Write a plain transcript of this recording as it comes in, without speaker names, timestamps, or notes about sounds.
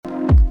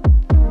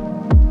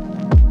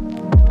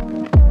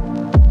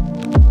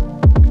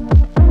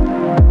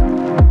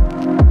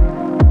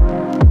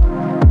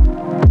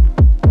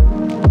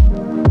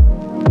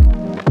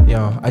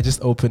I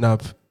just open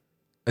up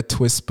a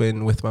twist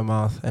spin with my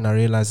mouth, and I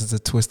realize it's a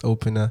twist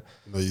opener.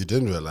 No, you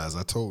didn't realize.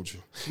 I told you.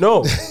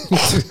 No.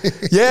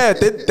 Yeah,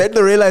 then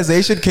the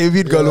realization came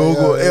in. I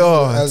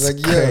was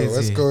like, yeah,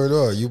 what's going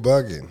on? You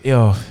bugging.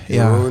 You're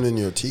ruining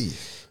your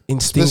teeth.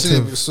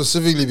 Instinctive.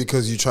 Specifically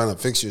because you're trying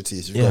to fix your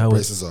teeth. You've got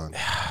braces on.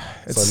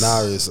 So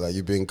now it's like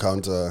you're being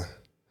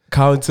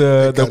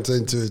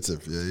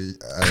counterintuitive.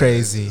 Yeah,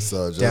 crazy.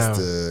 So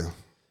just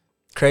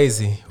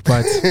crazy.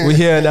 But we're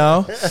here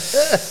now.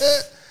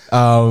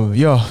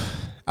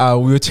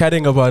 We were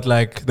chatting about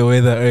like the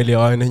weather earlier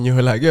on, and you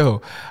were like,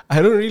 "Yo,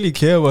 I don't really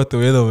care about the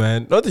weather,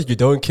 man. Not that you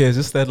don't care,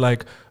 just that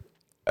like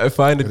I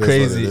find it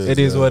crazy. It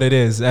is what it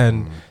is."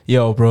 And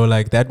bro,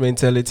 like that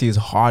mentality is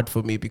hard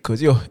for me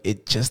because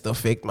it just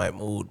affects my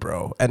mood,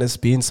 bro. And it's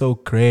been so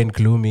grey and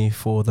gloomy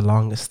for the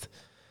longest.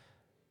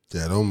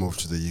 Yeah, don't move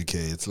to the UK.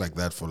 It's like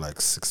that for like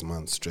 6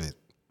 months straight.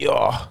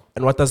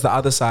 And what does the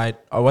other side,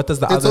 or what does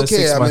the other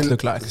 6 months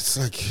look like? It's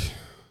like,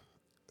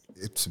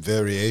 it's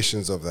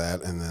variations of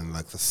that, and then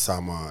like the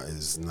summer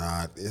is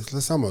not.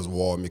 The summer is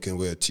warm. You can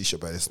wear a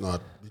t-shirt, but it's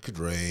not. It could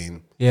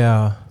rain.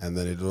 Yeah. And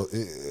then it'll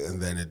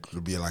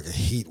be like a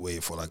heat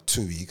wave for like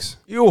 2 weeks.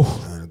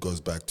 And it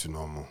goes back to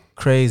normal.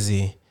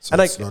 Crazy. So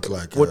and it's not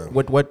like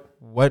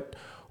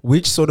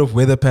which sort of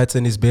weather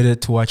pattern is better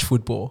to watch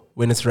football?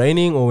 When it's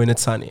raining or when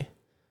it's sunny?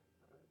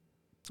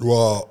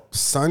 Well,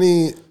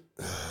 sunny.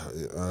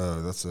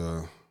 That's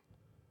a.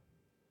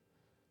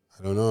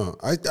 I don't know.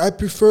 I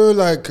prefer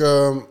like.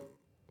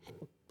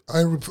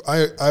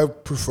 I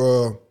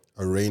prefer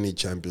a rainy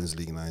Champions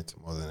League night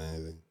more than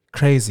anything.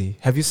 Crazy.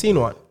 Have you seen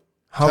one?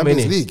 How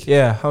Champions many? League?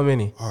 Yeah, how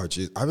many? Oh,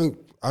 geez. I've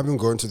been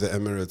going to the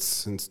Emirates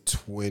since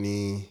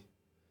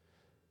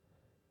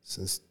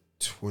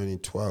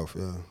 2012.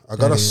 Yeah, I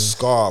got a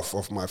scarf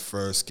of my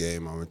first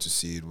game I went to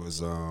see. It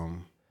was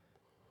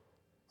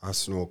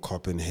Arsenal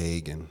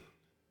Copenhagen.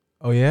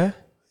 Oh yeah.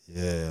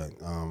 Yeah,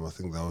 I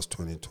think that was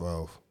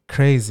 2012.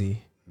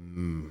 Crazy.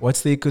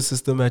 What's the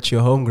ecosystem at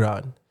your home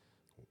ground?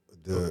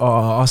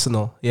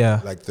 Arsenal,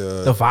 yeah. Like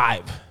the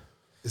vibe.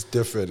 It's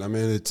different. I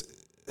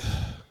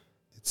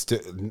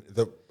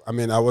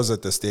mean, I was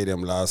at the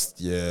stadium last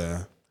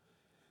year,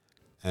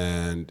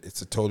 and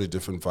it's a totally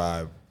different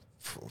vibe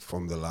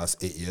from the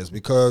last 8 years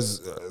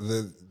because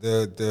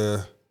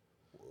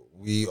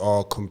we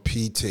are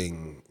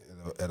competing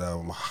at a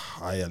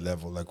higher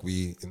level. Like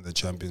we in the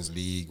Champions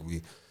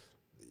League,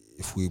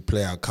 if we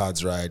play our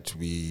cards right,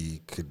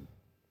 we could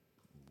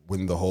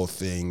win the whole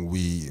thing.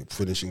 We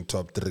finishing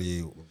top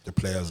 3. The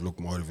players look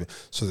motivated.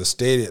 So the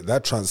stadium,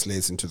 that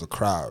translates into the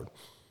crowd.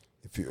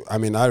 I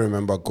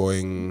remember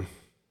going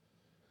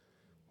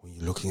when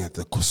you're looking at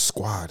the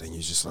squad and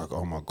you're just like,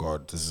 oh my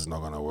God, this is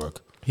not gonna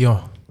work.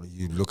 Yeah.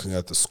 You're looking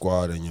at the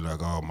squad and you're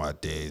like, oh my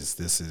days,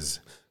 this is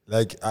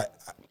like I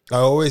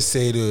always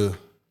say to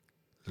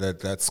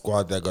that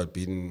squad that got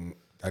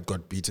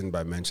beaten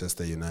by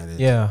Manchester United.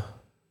 Yeah.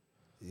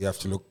 You have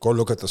to go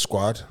look at the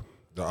squad,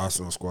 the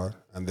Arsenal squad,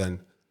 and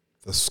then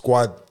the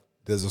squad,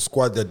 there's a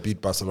squad that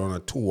beat Barcelona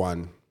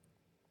 2-1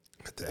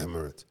 at the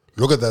Emirates.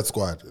 Look at that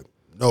squad.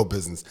 No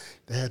business.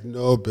 They had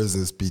no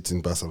business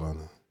beating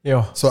Barcelona.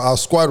 Yeah. So our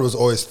squad was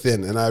always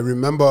thin. And I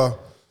remember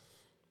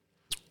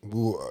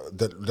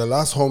the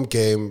last home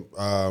game,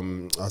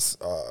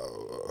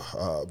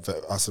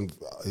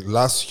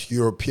 last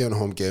European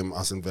home game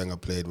Arsene Wenger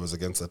played was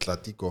against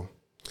Atletico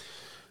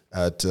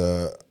at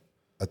the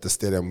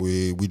stadium.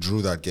 We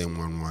drew that game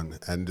 1-1.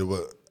 And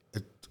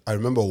I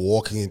remember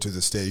walking into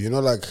the stadium. You know,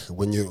 like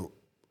when you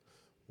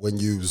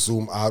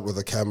zoom out with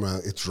a camera,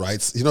 it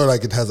writes. You know,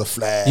 like it has a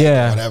flag,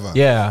 or whatever.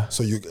 Yeah.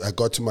 So I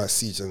got to my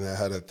seat and I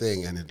had a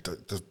thing, and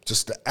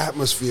just the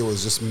atmosphere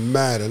was just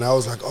mad. And I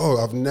was like, oh,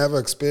 I've never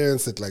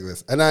experienced it like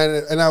this. And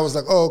I was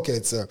like, oh, okay,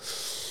 it's a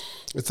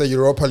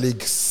Europa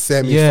League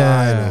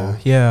semi-final.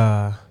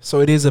 Yeah. So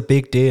it is a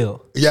big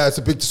deal. Yeah, it's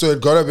a big. So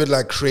it got a bit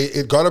like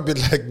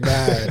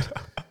mad.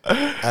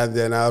 And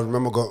then I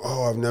remember going,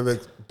 oh, I've never.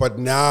 But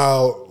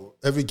now,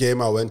 every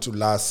game I went to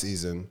last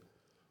season,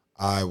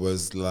 I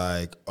was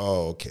like,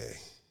 oh,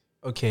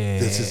 okay.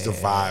 This is the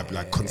vibe,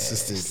 like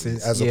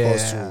consistently, as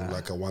opposed to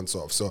like a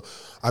once-off. So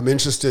I'm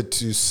interested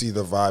to see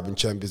the vibe in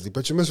Champions League.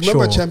 But you must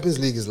remember, Champions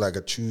League is like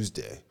a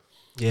Tuesday.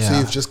 Yeah. So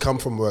you've just come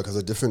from work as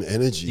a different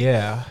energy.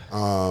 Yeah.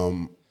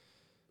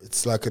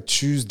 It's like a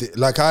Tuesday.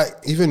 Like I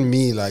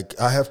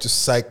have to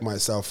psych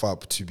myself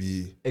up to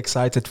be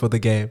excited for the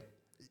game.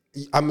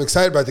 I'm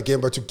excited about the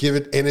game, but to give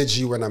it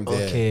energy when I'm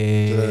there.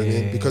 Okay. Do you know what I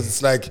mean? Because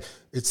it's like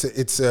it's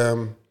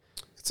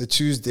a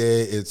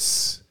Tuesday.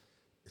 It's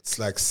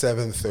like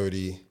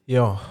 7:30.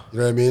 Yeah. You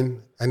know what I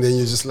mean? And then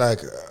you're just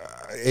like,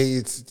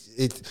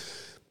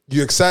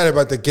 you're excited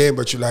about the game,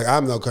 but you're like, I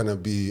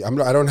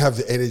don't have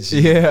the energy.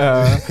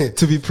 Yeah.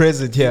 To be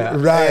present. Yeah.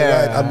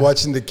 Right. I'm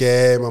watching the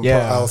game.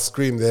 I'll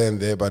scream there and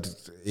there, but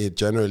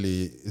it's a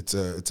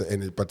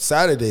energy. But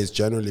Saturdays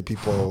generally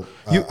people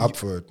are up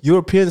for it.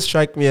 Europeans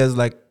strike me as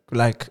like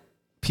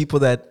people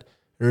that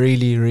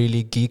really,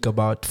 really geek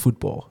about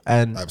football,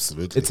 and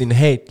absolutely, it's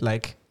innate.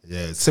 Like,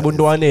 it's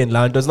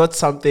not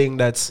something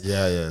that's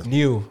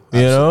new. You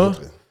know,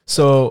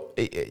 So,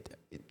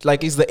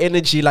 like, is the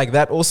energy like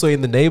that also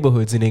in the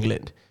neighborhoods in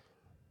England?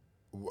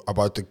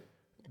 About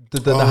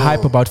The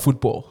hype about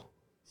football.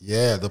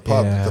 Yeah, the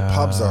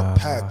pubs are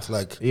packed.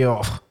 Like,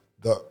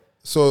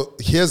 so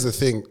here's the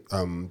thing.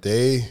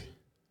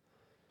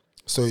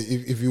 So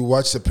if you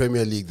watch the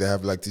Premier League, they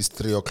have like these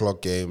 3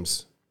 o'clock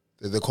games.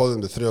 They call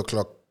them the 3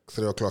 o'clock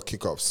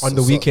kickoffs on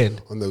the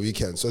weekend. On the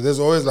weekend, so there's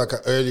always like an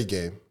early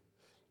game.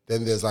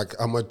 Then there's like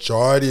a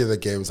majority of the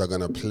games are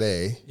gonna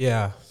play.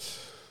 Yeah.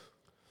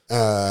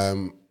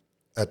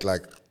 At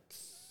like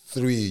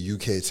 3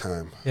 UK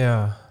time.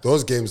 Yeah.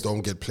 Those games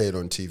don't get played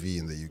on TV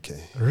in the UK.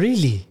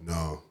 Really?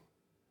 No.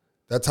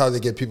 That's how they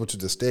get people to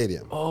the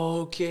stadium.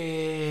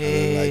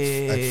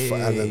 Okay.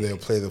 And then they'll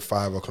play the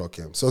 5 o'clock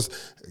game. So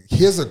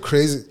here's a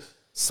crazy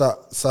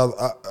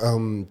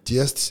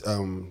DS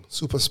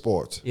Super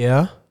Sport.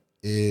 Yeah.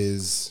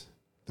 Is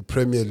the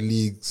Premier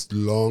League's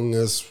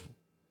longest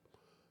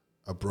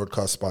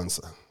broadcast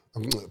sponsor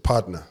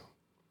partner.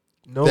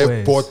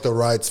 They've bought the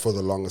rights for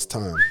the longest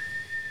time.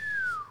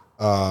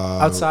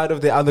 Outside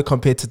of the other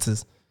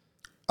competitors.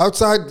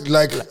 Outside,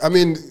 like, I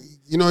mean,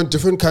 you know, in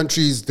different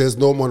countries, there's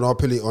no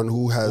monopoly on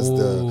who has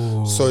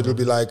so it'll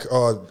be like,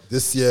 oh,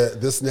 this year,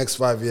 this next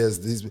 5 years,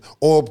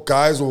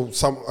 guys will,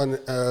 someone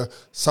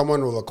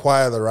will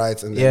acquire the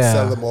rights and then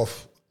sell them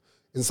off.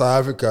 In South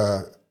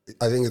Africa,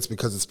 I think it's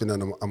because it's been a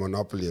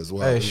monopoly as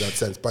well in that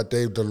sense. But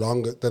they're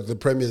the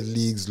Premier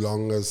League's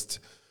longest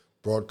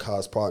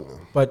broadcast partner.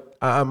 But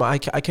I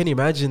can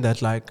imagine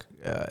that, like,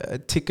 a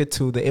ticket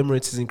to the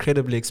Emirates is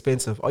incredibly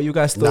expensive. Are you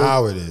guys still?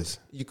 Now it is.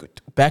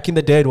 Back in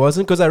the day, it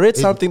wasn't, because I read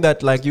something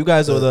that, like, you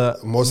guys are the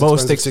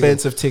most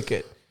expensive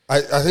ticket.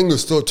 I think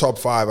it's still top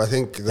 5. I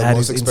think the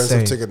most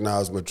expensive ticket now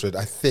is Madrid.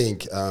 I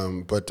think,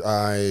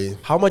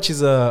 How much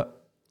is a?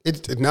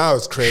 It now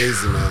it's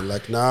crazy, man.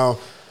 Like now,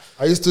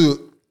 there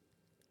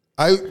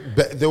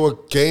were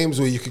games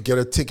where you could get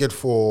a ticket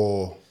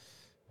for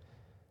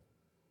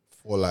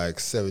like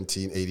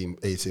 17,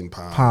 18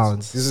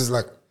 pounds. This is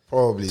like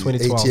probably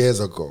 8 years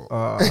ago.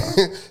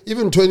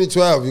 Even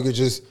 2012, you could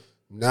just,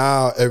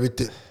 now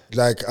everything,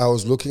 like I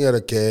was looking at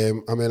a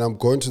game. I mean, I'm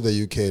going to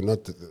the UK,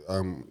 not the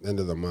end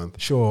of the month.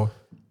 Sure.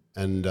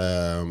 And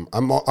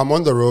I'm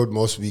on the road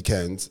most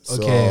weekends.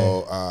 Okay.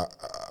 So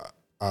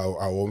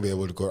I won't be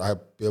able to go.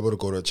 I'll be able to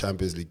go to a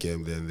Champions League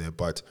game there,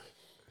 but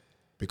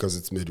because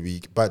it's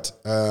midweek. But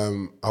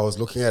I was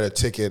looking at a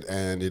ticket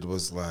and it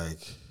was like,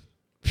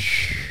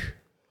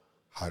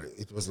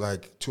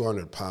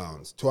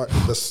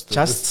 £200.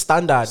 Just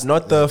standard,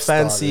 not the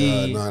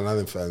fancy. No,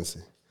 nothing fancy.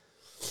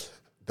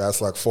 That's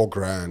like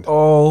 $4,000.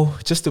 Oh,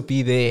 just to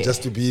be there.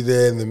 Just to be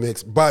there in the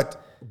mix.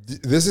 But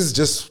this is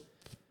just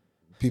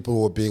people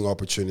who are being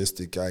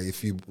opportunistic.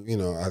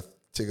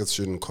 Tickets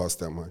shouldn't cost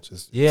that much.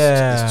 It's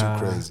too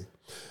crazy.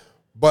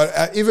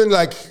 But even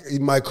like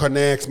in my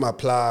connects, my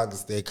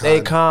plugs, they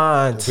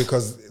can't.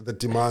 Because the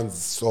demand's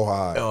so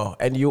high. Oh,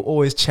 and you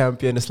always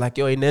champion. It's like,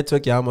 in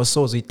network, I'm a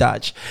so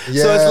touch.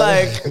 Yeah. So it's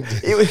like,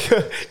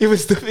 it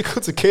was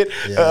difficult to get.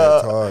 Yeah,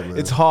 it's hard, man.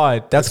 It's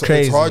hard. That's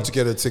crazy. It's hard to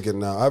get a ticket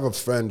now. I have a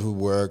friend who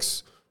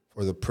works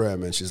for the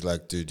Prem, and she's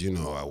like, dude,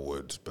 I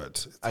would,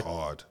 but it's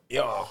hard.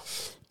 Yeah.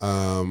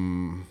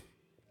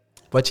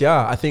 But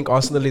yeah, I think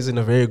Arsenal is in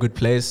a very good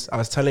place. I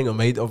was telling a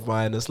mate of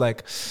mine, it's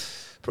like,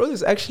 bro,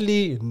 there's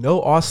actually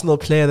no Arsenal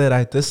player that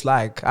I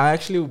dislike. I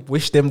actually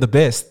wish them the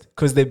best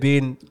because they've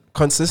been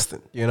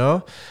consistent,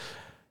 Yeah,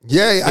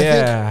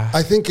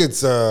 I think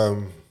it's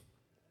like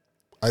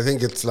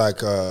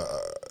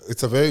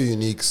it's a very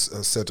unique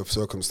set of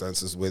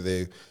circumstances where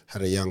they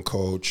had a young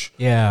coach,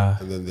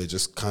 and then they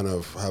just kind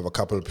of have a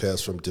couple of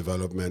players from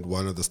development.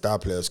 One of the star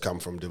players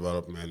come from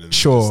development, and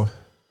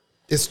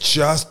it's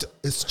just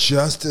a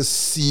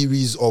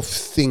series of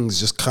things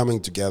just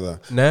coming together.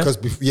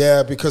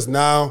 Because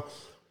now,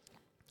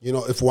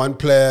 if one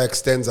player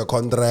extends a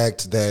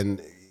contract,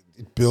 then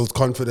it builds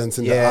confidence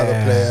in the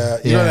other player.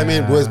 You know what I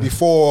mean? Whereas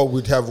before,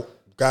 we'd have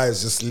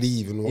guys just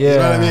leave. You know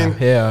what I mean?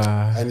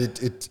 Yeah. And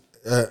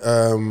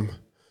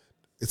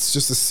it's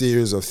just a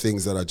series of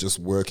things that are just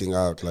working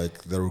out.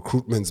 Like the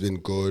recruitment's been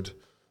good.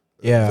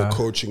 The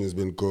coaching has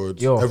been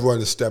good. Everyone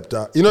has stepped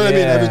up. You know what I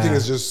mean? Everything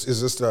is just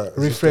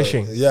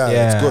refreshing.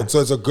 It's good. So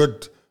it's a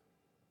good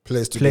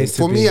place to be.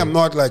 For me, I'm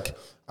not like,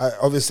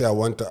 obviously I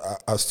want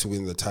us to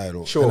win the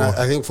title. Sure. And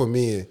I think for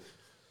me,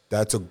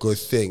 that's a good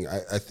thing.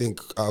 I think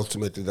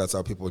ultimately that's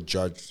how people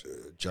judge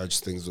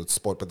things with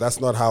sport. But that's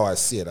not how I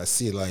see it. I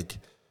see it like,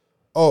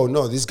 oh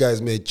no, these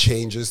guys made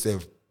changes.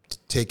 They've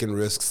taken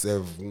risks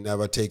they've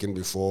never taken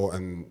before,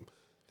 and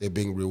they're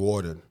being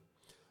rewarded.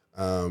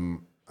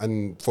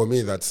 And for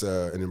me, that's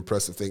an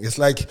impressive thing. It's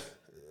like,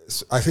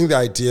 I think the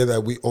idea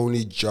that we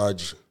only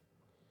judge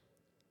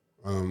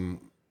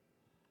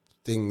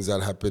things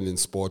that happen in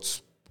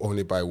sports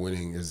only by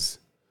winning is,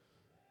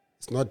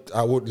 it's not,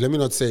 let me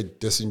not say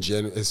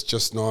disingenuous, it's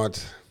just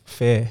not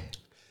fair.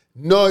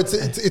 No,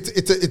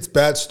 it's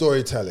bad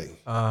storytelling.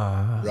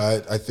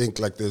 Right? I think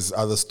like there's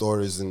other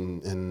stories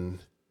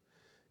in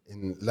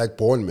like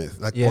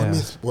Bournemouth.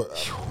 Bournemouth,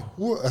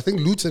 I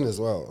think Luton as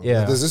well.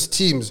 Yeah. There's just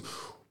teams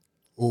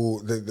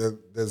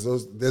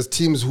there's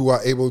teams who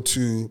are able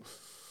to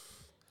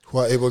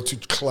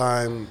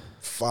climb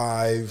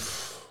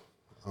 5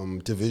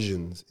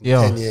 divisions in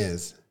 10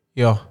 years.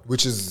 Yeah.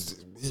 Which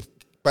is,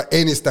 by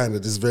any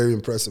standard, is very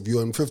impressive.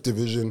 You're in 5th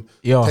division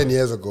 10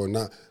 years ago.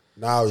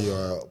 Now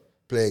you're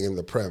playing in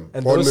the Prem.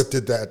 And Bournemouth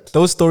did that.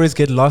 Those stories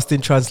get lost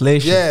in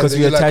translation because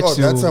we attach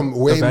to that's a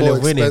way more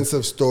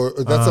expensive story.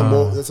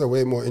 Ah. That's a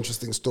way more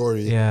interesting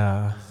story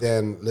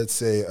than, let's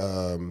say,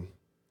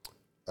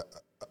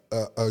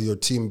 your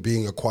team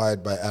being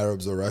acquired by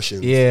Arabs or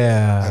Russians.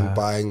 And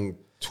buying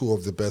 2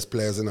 of the best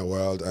players in the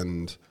world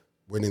and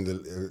winning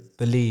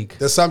the league.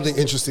 There's something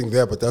interesting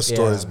there, but that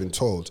story has been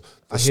told.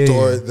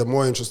 The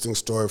more interesting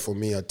story for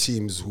me are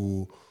teams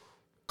who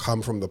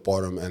come from the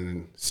bottom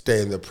and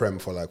stay in the Prem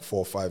for like 4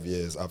 or 5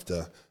 years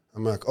after.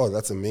 I'm like, oh,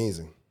 that's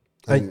amazing.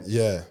 And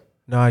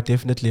No, I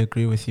definitely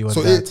agree with you on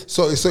that.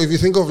 So if you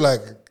think of like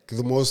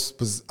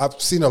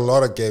I've seen a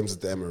lot of games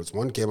at the Emirates.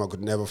 One game I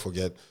could never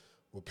forget.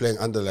 We're playing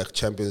Anderlecht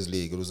Champions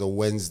League. It was a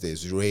Wednesday.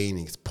 It's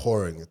raining. It's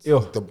pouring. It's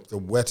the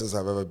wettest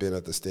I've ever been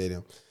at the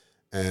stadium.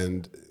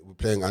 And we're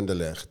playing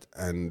Anderlecht.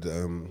 And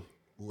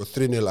we were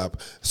 3-0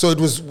 up. So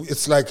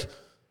it's like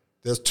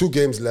there's 2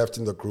 games left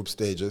in the group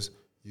stages.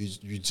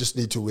 You just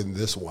need to win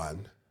this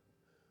one.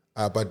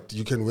 But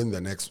you can win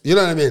the next. You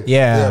know what I mean?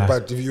 Yeah.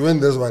 But if you win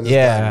this one,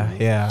 it's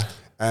done.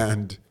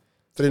 And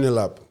 3-0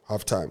 up,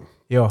 half time.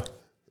 Yeah.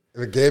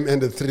 The game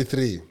ended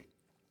 3-3.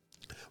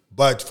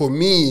 But for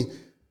me,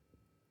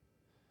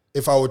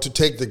 if I were to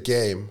take the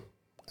game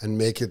and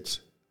make it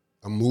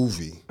a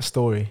movie, a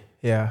story,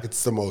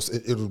 it's the most.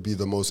 It would be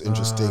the most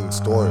interesting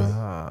story. You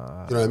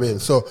know what I mean?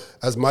 So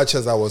as much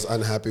as I was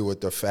unhappy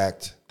with the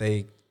fact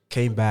they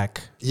came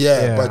back,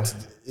 but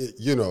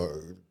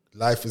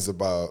life is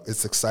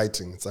it's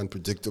exciting, it's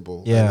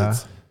unpredictable, and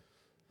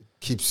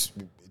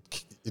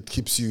it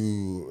keeps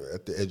you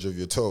at the edge of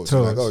your toes.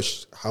 You're like, oh,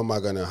 how am I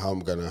gonna,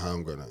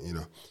 you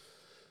know?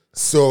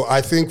 So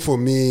I think for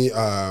me,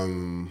 I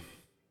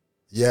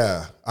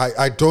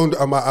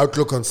don't. My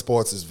outlook on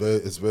sports is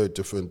very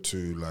different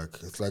to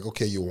like. It's like,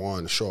 okay, you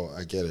won, sure,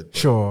 I get it.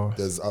 Sure,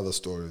 there's other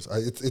stories.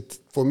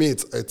 For me,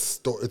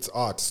 it's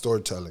art,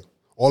 storytelling.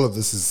 All of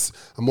this is.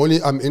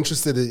 I'm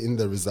interested in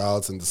the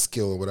results and the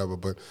skill and whatever.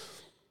 But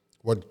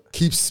what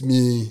keeps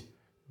me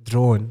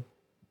drawn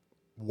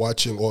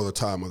watching all the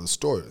time are the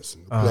stories.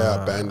 The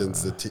player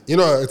abandons the team. You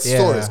know, it's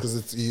stories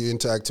because you're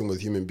interacting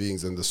with human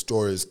beings, and the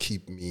stories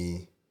keep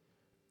me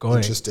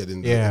interested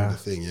in the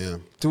thing. Yeah.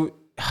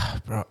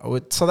 Bro,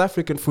 with South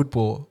African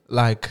football,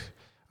 like,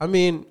 I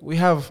mean, we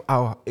have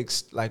our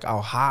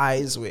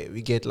highs where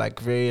we get like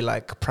very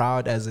like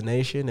proud as a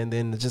nation, and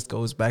then it just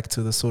goes back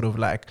to the sort of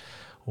like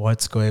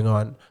what's going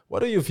on.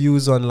 What are your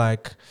views on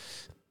like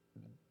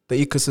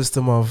the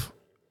ecosystem of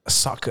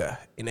soccer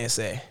in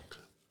SA?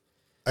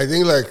 I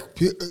think I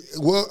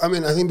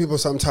think people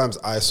sometimes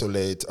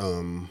isolate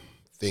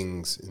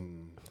things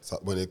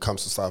when it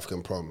comes to South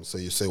African problems. So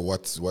you say,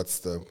 what's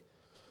the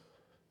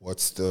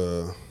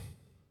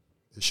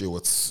issue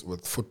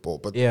with football?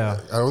 But I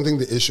don't think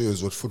the issue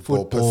is with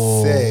football per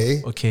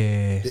se.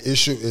 Okay. The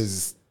issue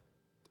is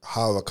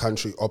how a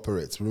country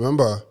operates.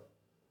 Remember,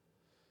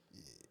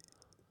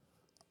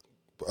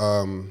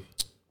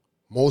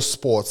 most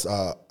sports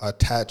are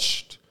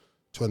attached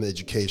to an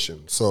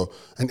education. So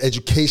an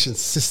education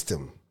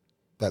system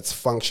that's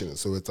functioning.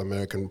 So it's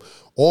American,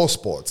 all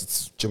sports,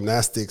 it's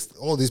gymnastics,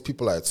 all these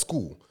people are at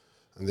school,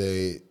 and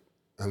the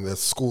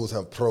schools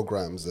have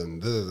programs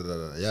and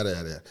yada,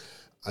 yada.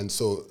 And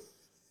so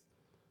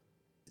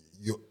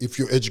if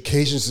your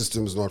education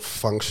system is not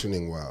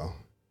functioning well,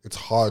 it's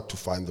hard to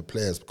find the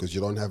players because you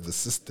don't have the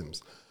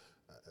systems.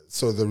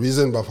 So the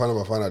reason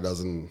Bafana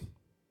doesn't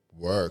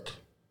work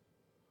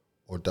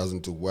or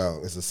doesn't do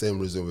well is the same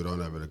reason we don't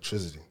have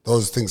electricity.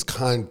 Those things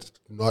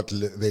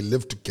they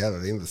live together.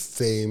 They're in the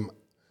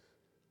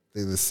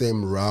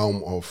same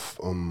realm of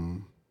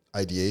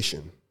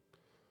ideation.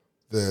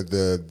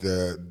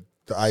 The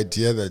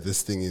idea that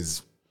this thing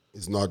is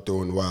not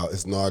doing well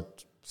is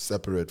not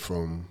separate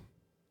from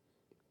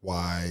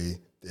why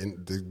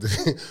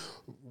the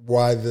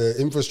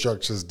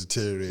infrastructure is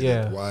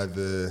deteriorating, why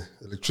the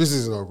electricity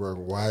is not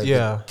working, why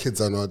the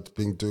kids are not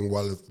doing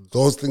well.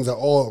 Those things are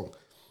all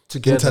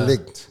together,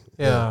 interlinked.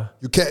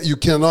 You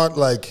cannot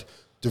like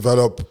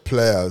develop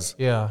players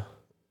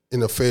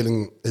in a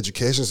failing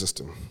education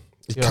system.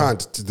 You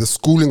can't. The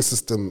schooling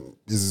system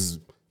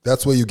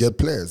that's where you get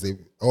players. I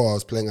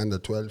was playing under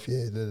 12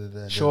 here.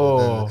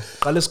 Sure.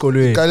 So by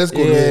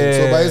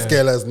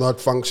scale is not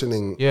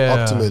functioning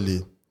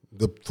optimally.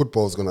 The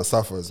football is gonna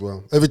suffer as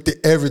well.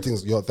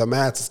 The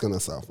maths is gonna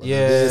suffer.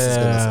 This is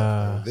gonna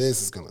suffer.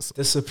 This is gonna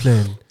suffer.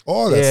 Discipline.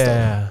 All that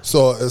stuff.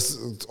 So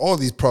it's all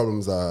these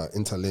problems are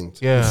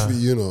interlinked. Yeah.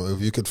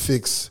 If you could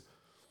fix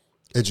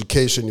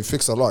education, you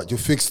fix a lot. You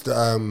fix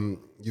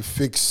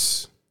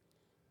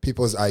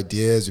people's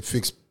ideas. You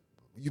fix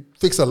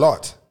a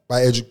lot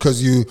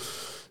because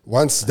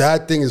once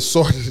that thing is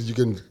sorted,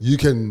 you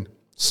can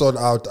sort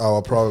out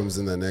our problems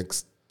in the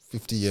next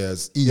 50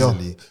 years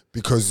easily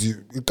because it's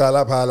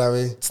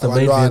the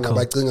main vehicle.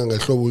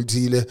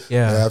 They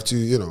have to,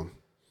 you know,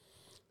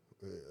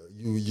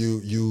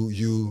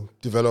 you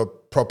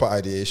develop proper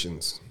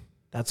ideations.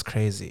 That's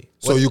crazy.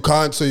 So you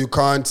can't say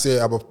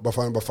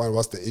Bafan,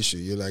 what's the issue?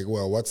 You're like,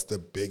 well, what's the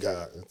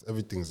bigger?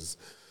 Everything's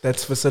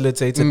that's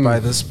facilitated by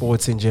the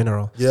sports in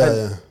general.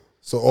 Yeah.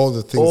 So all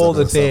the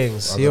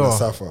things are gonna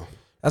suffer.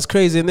 That's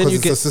crazy. And then you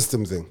get a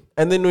system thing.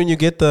 And then when you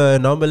get the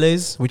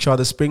anomalies, which are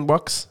the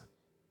Springboks,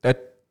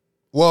 that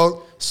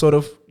sort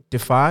of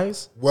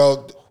defies.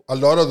 Well, a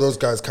lot of those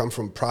guys come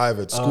from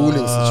private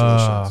schooling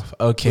situations.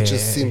 Okay. Which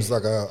just seems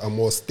like a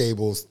more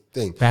stable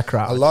thing.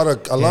 Background. A lot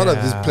of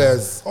these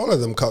players, all of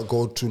them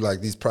go to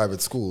like these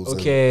private schools.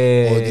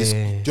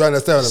 Okay. Do you understand what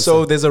I'm saying?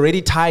 So there's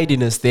already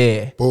tidiness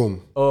there.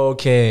 Boom.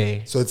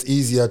 Okay. So it's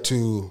easier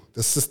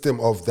the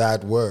system of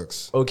that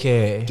works.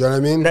 Okay. Do you know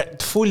what I mean?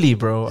 Fully,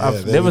 bro. Yeah,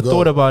 I've never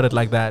thought about it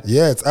like that.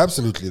 Yeah, it's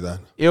absolutely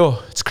that. Yo,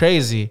 it's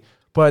crazy.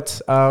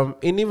 But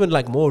in even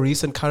like more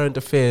recent current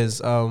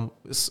affairs,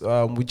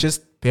 we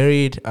just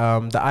buried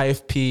the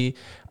IFP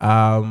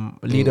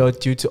leader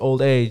due to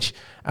old age.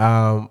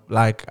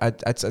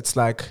 It's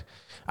like,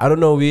 I don't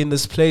know, we're in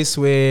this place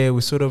where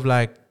we sort of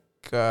like,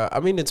 I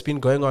mean, it's been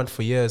going on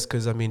for years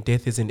because, I mean,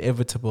 death is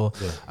inevitable.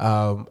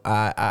 Yeah.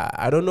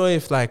 I don't know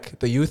if like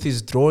the youth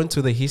is drawn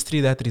to the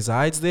history that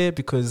resides there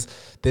because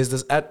there's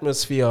this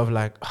atmosphere of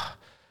like,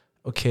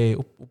 okay,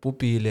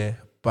 upupile.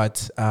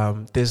 But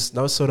there's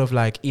no sort of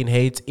like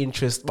innate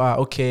interest.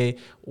 Okay,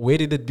 where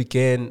did it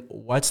begin?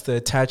 What's the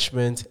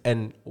attachment?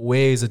 And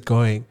where is it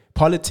going?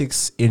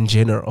 Politics in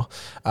general.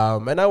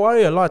 And I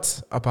worry a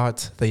lot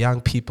about the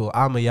young people.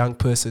 I'm a young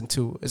person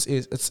too.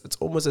 It's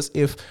almost as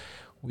if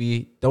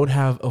we don't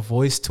have a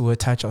voice to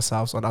attach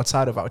ourselves on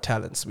outside of our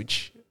talents,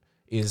 which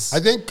is... I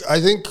think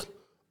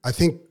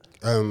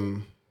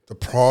the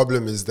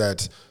problem is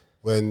that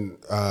when...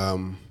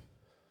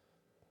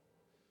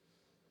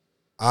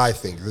 I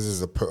think this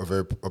is a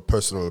very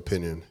personal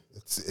opinion.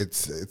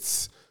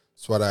 It's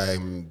what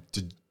I'm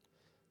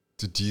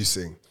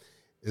deducing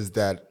is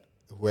that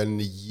when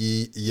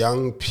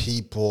young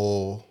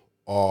people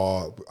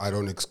are, I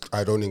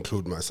don't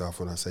include myself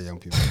when I say young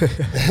people.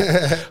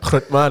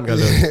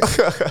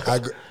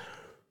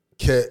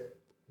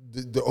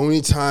 The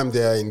only time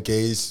they are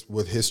engaged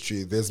with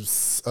history,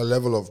 there's a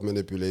level of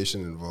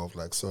manipulation involved.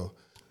 Like so.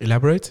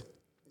 Elaborate.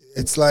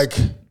 It's like.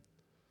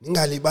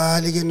 No.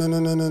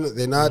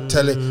 They're not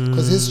telling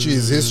because history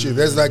is history.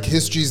 There's like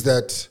histories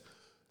that,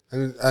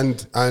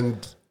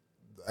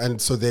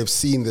 and so they've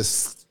seen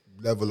this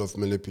level of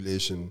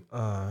manipulation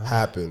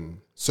happen.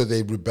 So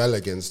they rebel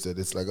against it.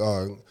 It's like,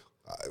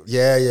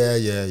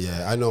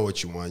 yeah. I know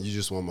what you want. You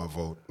just want my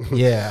vote.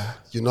 Yeah.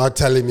 You're not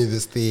telling me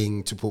this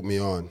thing to put me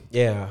on.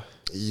 Yeah.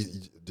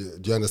 Do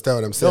you understand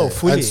what I'm saying? No,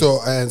 fully.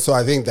 And so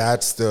I think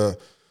that's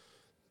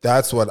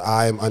what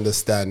I'm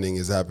understanding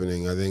is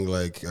happening. I think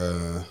like.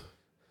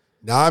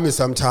 Now, I mean,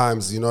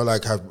 sometimes,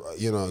 like,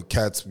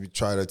 cats we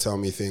try to tell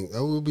me things,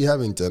 we'll be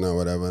having dinner or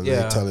whatever, and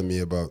they're telling me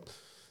about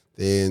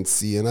the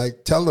ANC, and I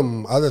tell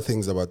them other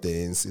things about the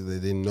ANC they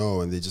didn't know,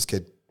 and they just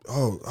get,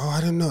 I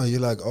don't know. You're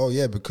like, oh,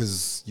 yeah,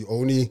 because you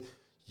only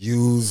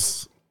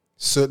use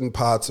certain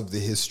parts of the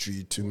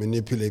history to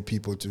manipulate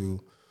people to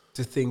move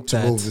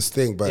this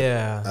thing. But,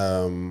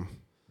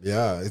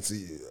 it's...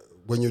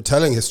 When you're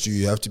telling history,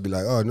 you have to be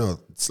like, oh, no,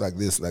 it's like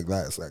this, like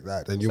that, it's like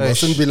that. And you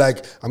mustn't be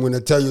like, I'm going to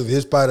tell you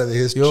this part of the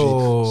history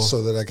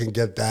so that I can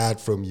get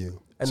that from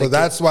you. And so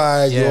that's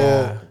why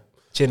your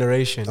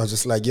generation. I was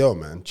just like, yo,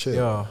 man, chill.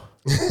 Yo.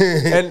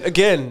 And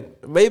again,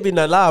 maybe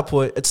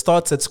Nalapo, it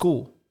starts at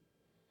school.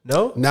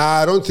 No?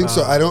 Nah, I don't think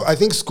so. I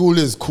think school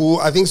is cool.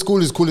 I think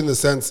school is cool in the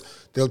sense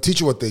they'll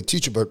teach you what they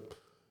teach you, but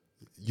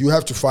you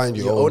have to find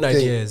your own thing.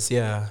 Ideas,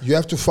 yeah. You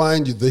have to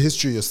find the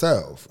history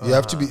yourself. You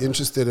have to be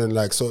interested in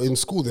like, so in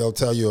school they'll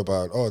tell you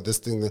about, this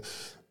thing,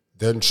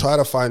 then try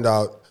to find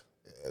out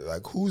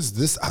like, who's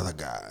this other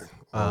guy?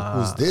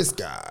 Who's this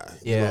guy?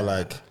 Yeah.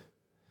 Like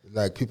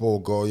people will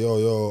go,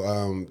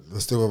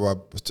 let's talk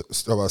about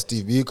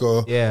Steve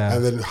Biko. Yeah.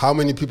 And then how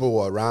many people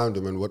were around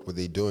him and what were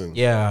they doing?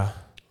 Yeah.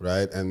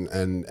 Right?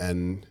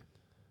 And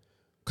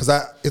because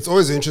it's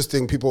always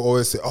interesting, people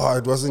always say,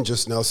 it wasn't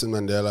just Nelson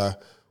Mandela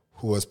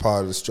who was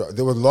part of the struggle.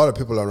 There were a lot of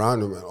people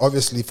around him.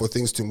 Obviously, for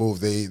things to move,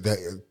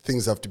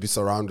 things have to be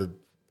surrounded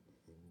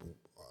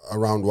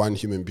around one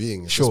human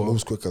being. It just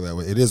moves quicker that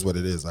way. It is what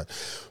it is.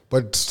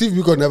 But Steve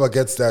Biko never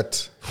gets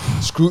that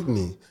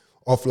scrutiny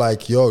of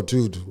like, yo,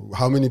 dude,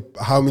 how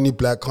many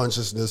black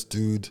consciousness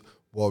dude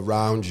were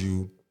around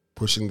you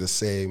pushing the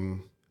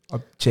same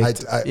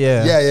objective?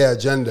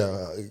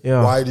 Agenda.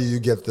 Yeah. Why do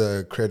you get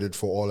the credit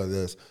for all of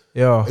this?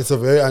 Yeah, it's a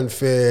very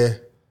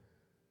unfair.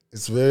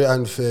 It's very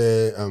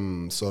unfair,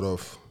 sort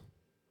of.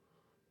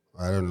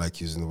 I don't like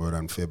using the word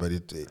unfair, but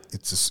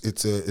it's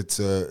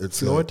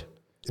flawed.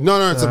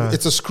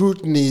 It's a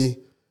scrutiny.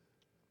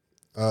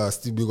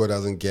 Steve Biko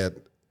doesn't get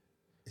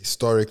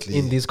historically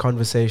in these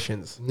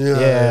conversations.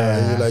 Yeah.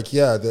 And you're like,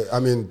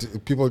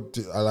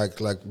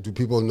 do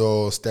people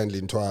know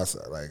Stanley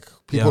Ntwasa? Like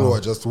people who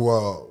are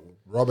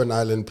Robben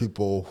Island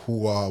people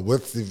who are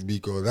with Steve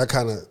Biko, that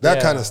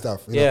kind of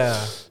stuff. You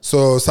know?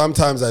 So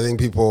sometimes I think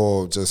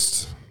people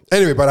just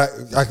anyway. But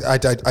I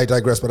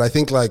digress. But I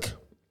think like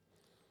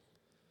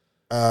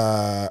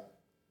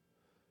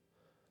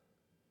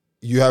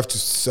you have to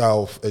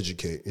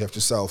self-educate. You have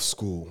to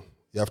self-school.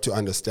 You have to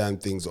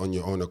understand things on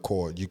your own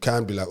accord. You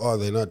can't be like, oh,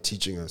 they're not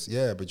teaching us.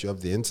 Yeah, but you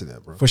have the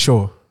internet, bro. For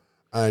sure.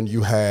 And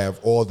you have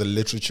all the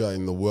literature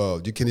in the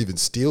world. You can even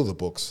steal the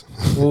books.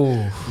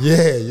 Ooh.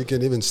 Yeah, you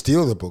can even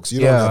steal the books. You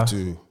don't have to.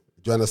 Do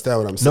you understand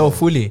what I'm saying? No,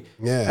 fully.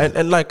 Yeah.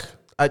 And like,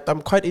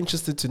 I'm quite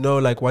interested to know,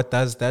 like, what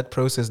does that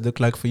process look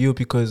like for you?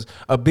 Because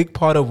a big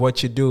part of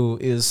what you do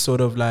is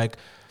sort of like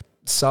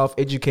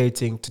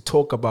self-educating to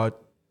talk about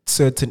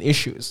certain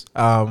issues.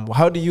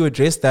 How do you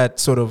address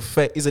that sort of?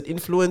 Is it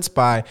influenced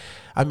by,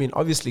 I mean,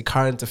 obviously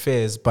current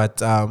affairs, but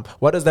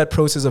what is that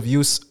process of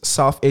you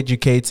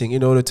self-educating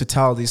in order to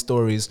tell these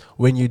stories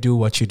when you do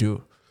what you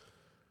do?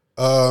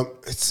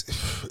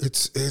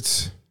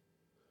 It's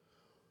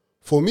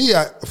for me.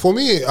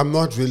 I'm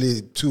not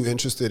really too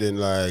interested in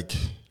like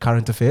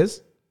current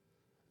affairs.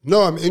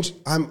 No, I'm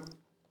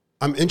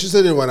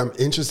interested in what I'm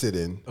interested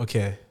in.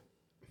 Okay.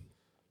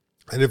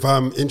 And if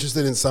I'm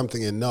interested in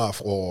something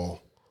enough, or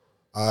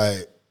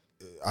I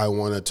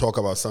want to talk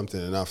about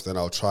something enough, then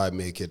I'll try and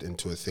make it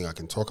into a thing I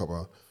can talk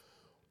about.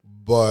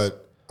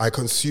 But I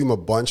consume a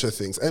bunch of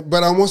things.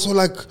 But I'm also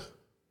like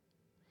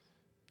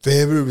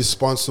very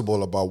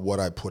responsible about what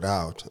I put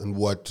out and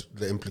what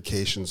the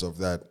implications of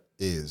that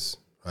is,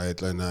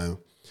 right? Like now,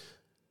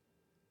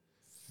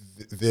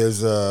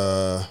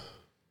 I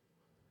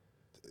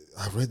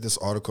read this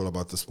article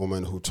about this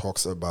woman who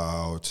talks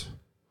about,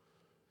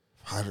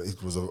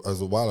 it was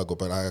a while ago,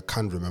 but I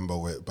can't remember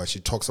where. But she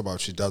talks about,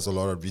 she does a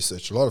lot of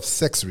research, a lot of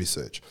sex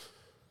research.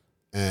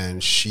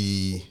 And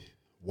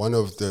one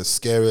of the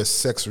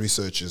scariest sex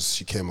researches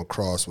she came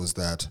across was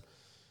that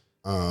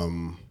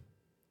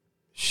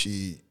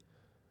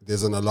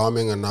there's an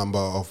alarming number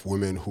of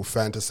women who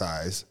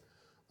fantasize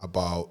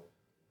about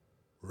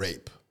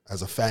rape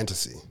as a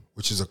fantasy,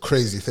 which is a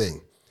crazy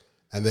thing.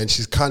 And then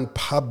she can't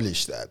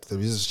publish that. The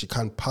reason she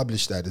can't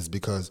publish that is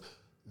because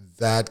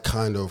that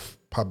kind of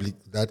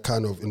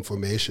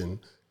information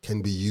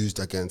can be used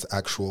against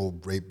actual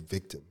rape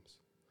victims.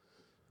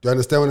 Do you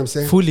understand what I'm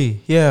saying?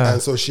 Fully, yeah.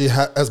 And so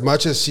as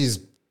much as she's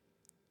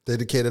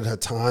dedicated her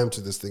time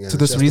to this thing and to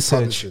this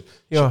research, she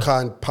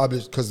can't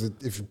publish, because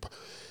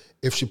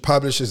if she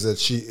publishes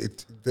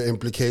it, the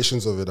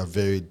implications of it are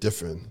very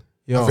different.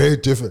 Are very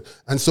different.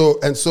 And so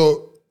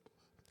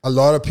a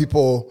lot of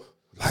people,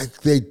 like,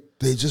 they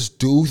just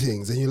do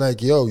things, and you're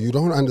like, yo, you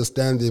don't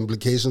understand the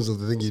implications of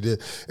the thing you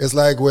did. It's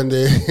like when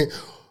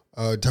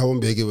Thabo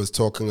Mbeki was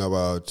talking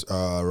about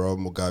Robert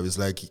Mugabe. It's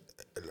like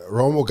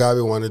Robert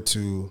Mugabe wanted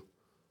to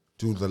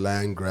do the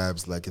land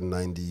grabs like in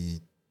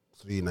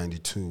 93,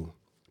 92.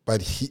 But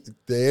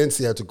the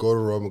ANC had to go to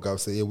Robert Mugabe and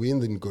say, yeah, we're in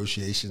the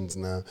negotiations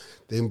now.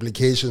 The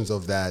implications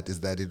of that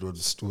is that it would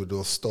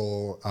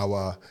restore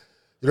our,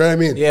 you know what I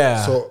mean?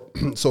 Yeah.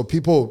 So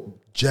people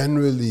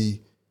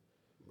generally,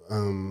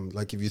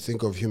 like if you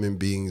think of human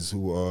beings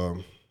who are,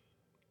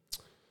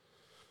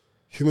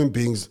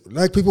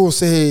 like people will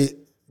say,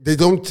 they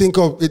don't think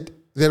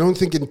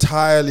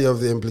entirely of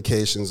the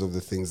implications of the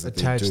things that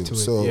attached they do. To it,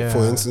 so, yeah.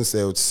 for instance,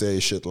 they would say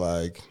shit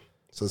like,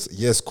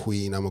 yes,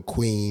 queen, I'm a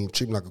queen,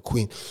 treat me like a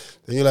queen.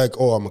 Then you're like,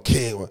 oh, I'm a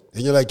king.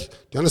 Then you're like, do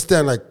you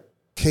understand? Like,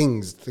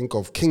 kings think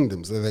of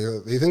kingdoms.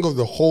 They think of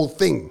the whole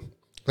thing.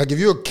 Like, if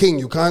you're a king,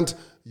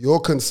 your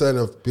concern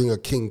of being a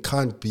king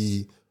can't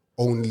be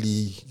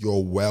only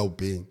your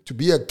well-being. To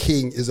be a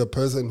king is a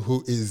person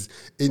who is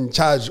in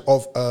charge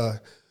of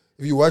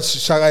if you watch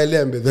Shaka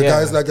Ilembe, the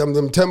guy's like, I'm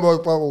the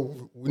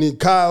temple, we need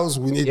cows,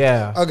 we need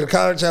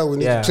agriculture, we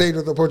need to trade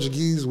with the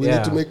Portuguese, we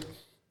need to make.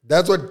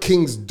 That's what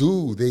kings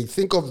do. They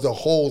think of the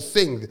whole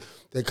thing.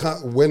 They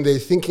can't, when they're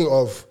thinking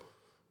of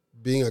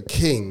being a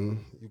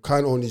king, you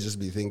can't only just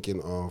be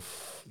thinking of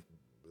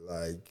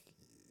like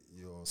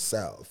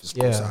yourself.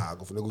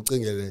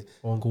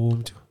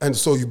 And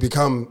so you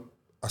become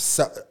a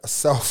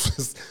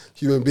selfless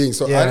human being.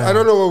 So I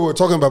don't know what we're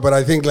talking about, but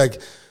I think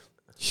like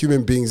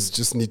human beings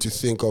just need to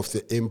think of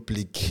the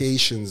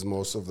implications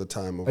most of the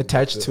time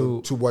attached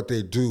to what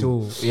they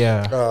do.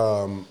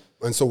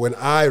 And so when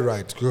I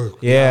write, we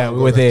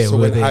were there. So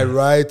when I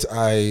write,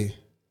 I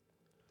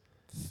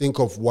think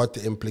of what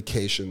the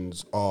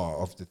implications are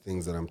of the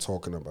things that I'm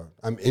talking about.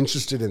 I'm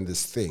interested in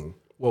this thing.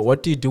 Well,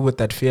 what do you do with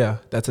that fear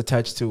that's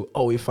attached to,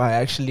 if I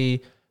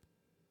actually,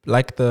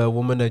 like the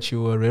woman that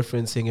you were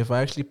referencing, if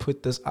I actually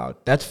put this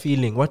out, that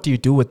feeling, what do you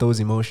do with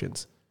those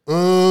emotions?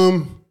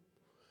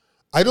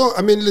 I don't.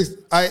 I mean,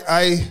 listen,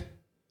 I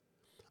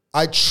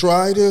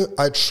try to.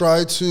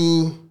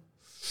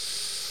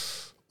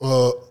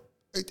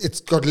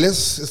 It's got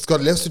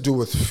less to do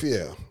with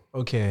fear.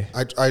 Okay.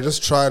 I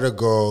just try to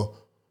go.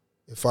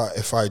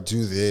 If I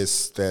do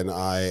this, then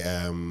I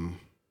am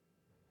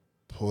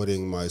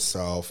putting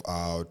myself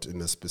out in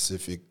a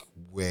specific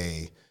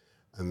way,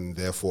 and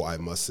therefore I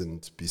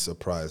mustn't be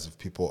surprised if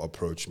people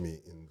approach me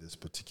in this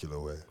particular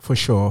way. For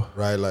sure.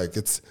 Right? Like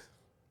it's.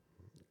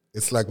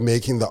 it's like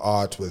making the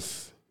art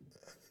with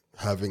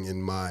having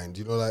in mind.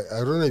 You know, like I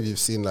don't know if you've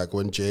seen like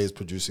when Jay is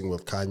producing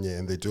with Kanye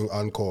and they're doing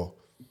encore,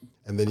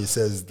 and then he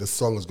says the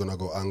song is gonna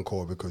go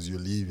encore because you're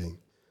leaving.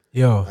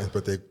 Yo.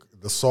 But the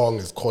song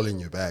is calling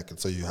you back, and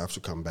so you have to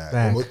come back.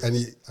 Back.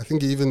 And I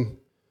think he even,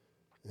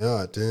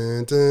 dun,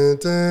 dun, dun,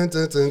 dun,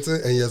 dun,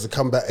 dun, and he has to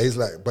come back. He's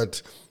like,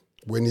 but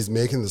when he's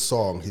making the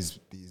song, he's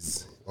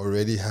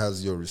already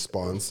has your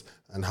response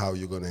and how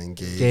you're gonna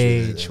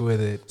engage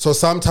with it. So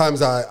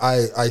sometimes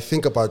I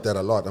think about that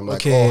a lot. I'm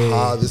like,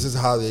 this is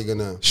how they're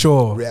gonna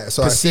react.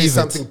 So perceive I say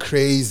something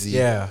crazy.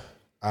 Yeah,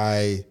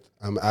 I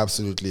am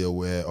absolutely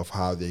aware of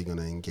how they're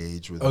gonna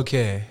engage with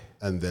it.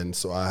 And then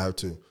so I have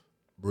to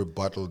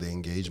rebuttal the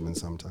engagement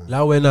sometimes.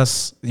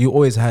 You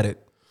always had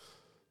it.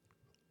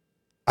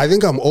 I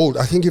think I'm old.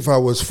 I think if I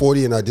was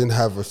 40 and I didn't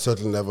have a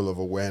certain level of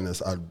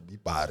awareness, I'd be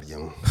bad,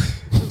 young.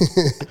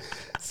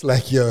 It's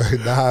like,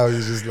 now you're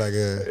just like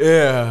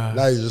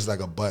now you're just like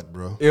a butt,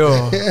 bro.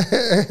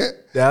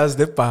 That's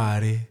the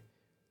party.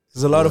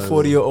 There's a lot of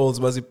 40-year-olds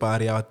must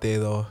party out there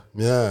though.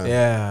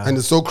 Yeah. And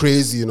it's so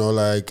crazy,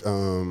 like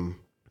a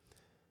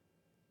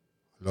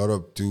lot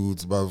of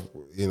dudes, but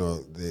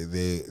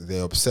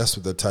they're obsessed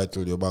with the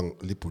title Yobang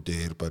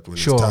Lipuder, but when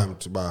it's time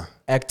to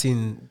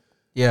acting,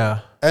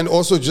 and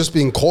also just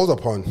being called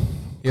upon.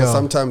 Because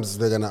sometimes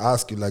they're gonna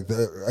ask you, like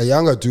a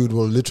younger dude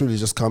will literally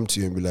just come to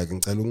you and be like,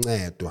 and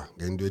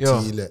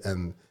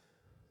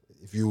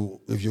if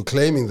you're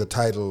claiming the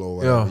title or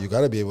whatever, you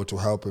gotta be able to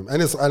help him.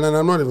 And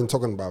I'm not even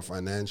talking about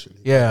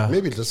financially.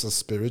 Maybe just a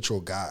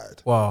spiritual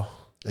guide. Wow.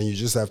 And you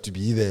just have to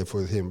be there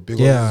for him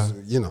because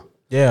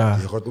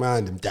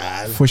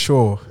for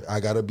sure. I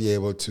gotta be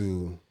able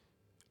to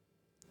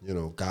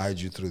guide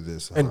you through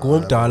this. And go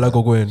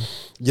going.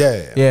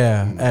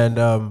 And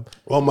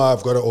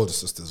I've got an older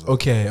sister as well.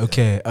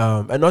 Okay.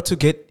 And not to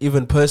get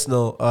even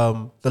personal,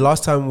 the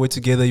last time we were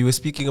together, you were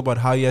speaking about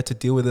how you had to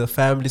deal with a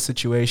family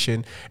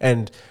situation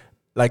and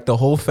like the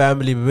whole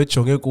family because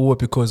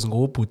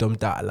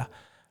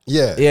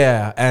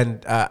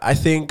and I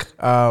think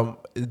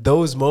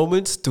those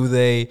moments, do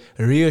they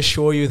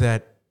reassure you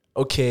that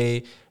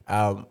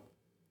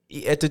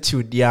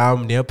attitude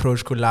the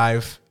approach to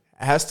life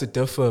has to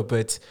differ,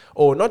 but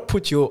not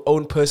put your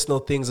own personal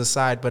things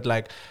aside, but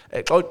like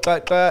there's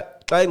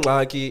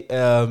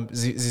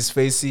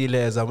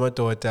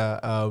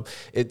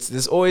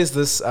always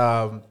this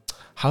how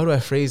do I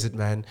phrase it,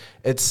 man?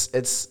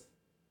 It's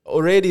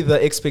already the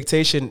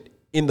expectation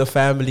in the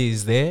family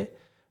is there,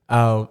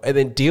 and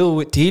then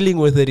dealing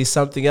with it is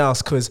something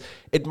else, because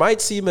it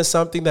might seem as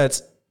something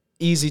that's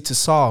easy to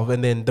solve,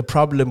 and then the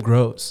problem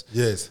grows.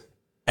 Yes.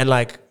 And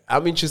like,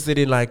 I'm interested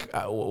in like,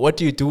 what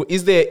do you do?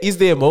 Is there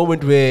a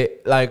moment where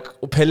like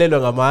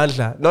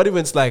not even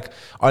it's like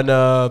on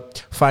a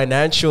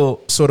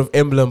financial sort of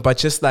emblem, but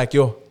just like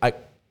no?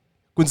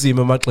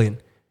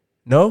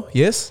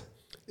 Yes?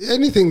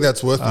 Anything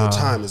that's worth your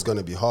time is going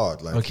to be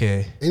hard. Like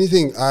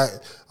anything, I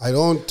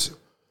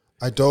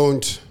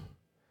don't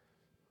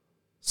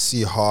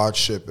see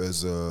hardship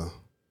as a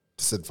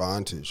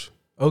disadvantage.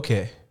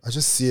 I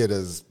just see it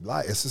as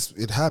life.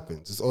 It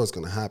happens. It's always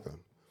going to happen.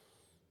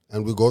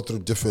 And we go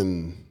through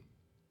different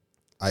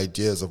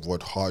ideas of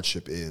what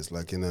hardship is.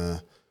 Like in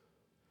a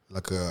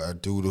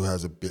dude who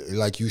has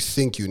like you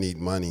think you need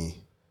money,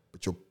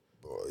 but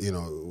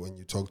when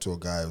you talk to a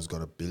guy who's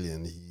got $1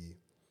 billion,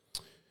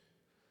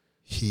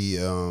 he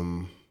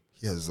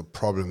has a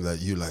problem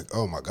that you like,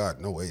 oh my God,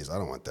 no ways, I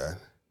don't want that.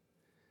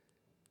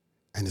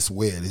 And it's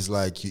weird. He's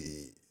like,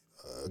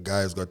 a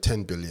guy's got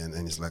 10 billion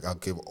and he's like, I'll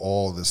give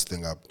all this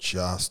thing up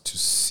just to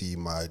see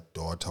my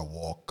daughter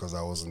walk because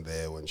I wasn't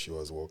there when she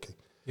was walking.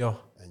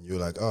 And you're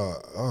like, oh,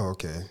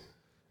 okay.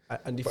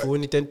 And if you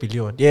only 10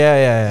 billion.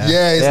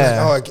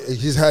 Yeah, like,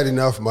 he's had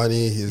enough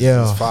money. He's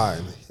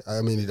fine.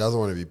 I mean, he doesn't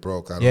want to be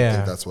broke. I don't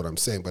think that's what I'm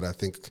saying. But I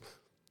think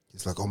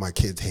he's like, oh, my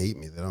kids hate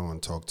me. They don't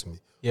want to talk to me.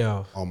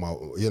 Or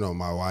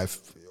my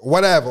wife,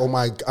 whatever. Or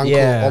my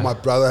uncle, or my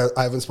brother.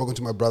 I haven't spoken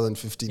to my brother in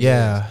 15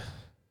 years.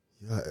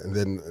 And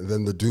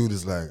then the dude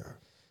is like,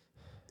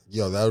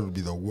 that would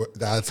be the worst.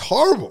 That's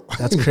horrible.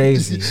 That's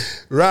crazy.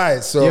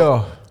 Right.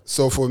 So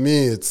for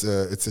me, it's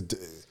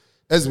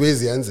as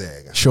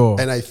sure.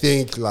 And I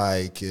think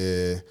like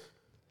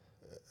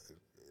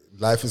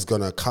life is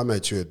gonna come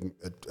at you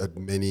at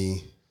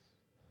many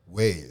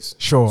ways.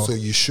 Sure. So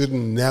you should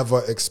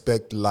never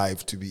expect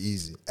life to be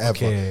easy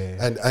ever.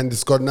 And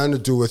it's got nothing to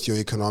do with your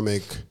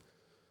economic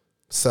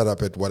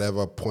setup at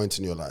whatever point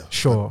in your life.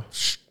 Sure.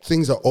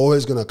 Things are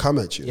always gonna come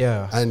at you.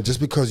 Yeah. And just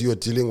because you're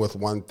dealing with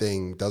one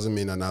thing doesn't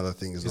mean another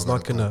thing is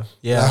not gonna.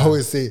 Yeah. I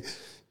always say,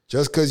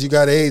 just because you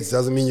got AIDS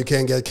doesn't mean you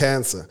can't get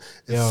cancer.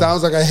 It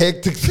sounds like a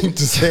hectic thing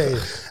to say.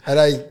 And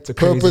I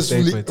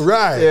purposefully,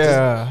 right.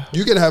 Yeah.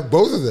 You can have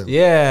both of them.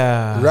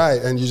 Yeah.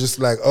 Right. And you're just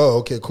like, oh,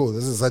 okay, cool.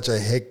 This is such a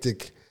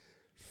hectic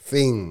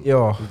thing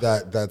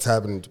that's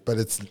happened. But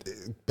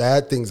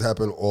bad things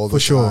happen all the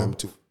time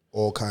to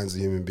all kinds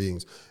of human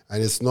beings.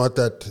 And it's not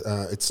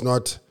that, it's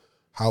not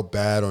how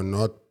bad or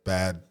not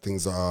bad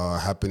things are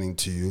happening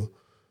to you.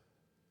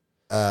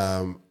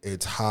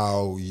 It's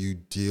how you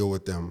deal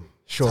with them.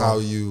 Sure. It's how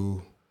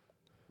you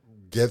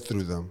get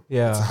through them.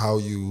 Yeah. It's how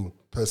you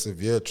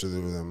persevere through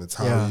them. It's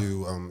how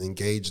you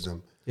engage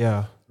them.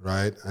 Yeah.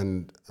 Right?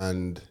 And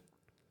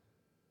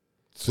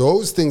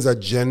those things are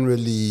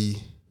generally,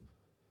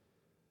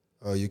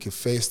 you can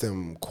face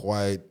them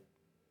quite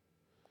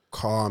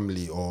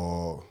calmly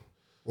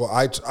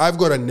I've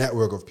got a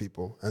network of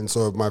people. And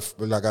so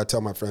I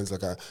tell my friends,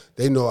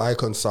 they know I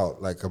consult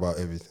about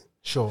everything.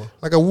 Sure.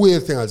 Like a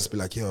weird thing, I'll just be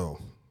like, yo,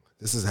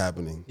 this is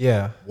happening.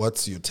 Yeah.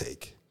 What's your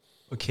take?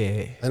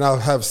 Okay. And I'll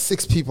have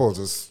 6 people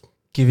just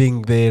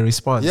giving their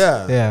response.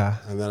 Yeah. Yeah.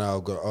 And then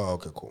I'll go, oh,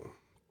 okay, cool.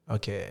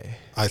 Okay.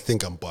 I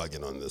think I'm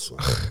bugging on this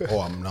one.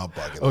 Or I'm not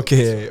bugging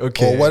okay. on this one.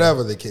 Okay. Or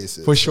whatever the case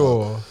is. For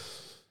sure.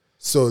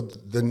 So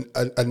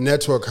a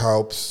network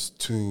helps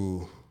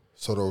to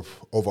sort of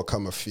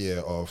overcome a fear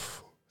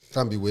of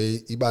and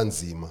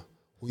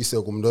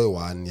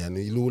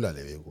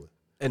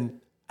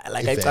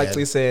like I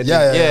exactly said.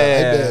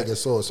 Yeah.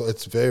 So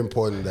it's very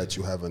important that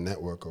you have a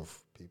network of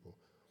people.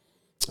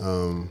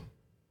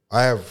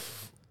 I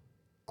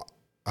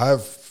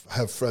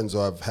have friends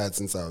who I've had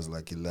since I was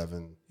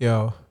 11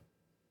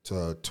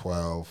 to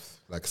 12,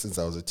 since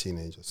I was a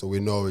teenager. So we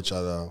know each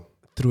other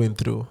through and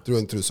through.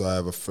 So I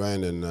have a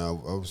friend, and I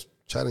was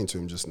chatting to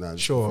him just now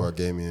before I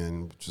came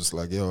in, just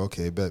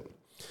okay, bet.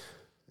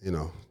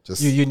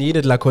 Just you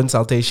needed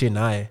consultation,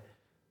 we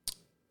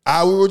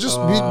were just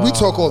we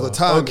talk all the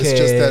time. Okay. It's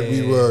just that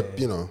we were,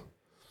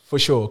 for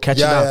sure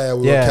catching up. Yeah,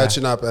 we were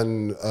catching up,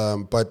 and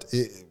but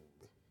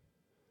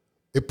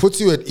it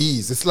puts you at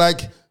ease. It's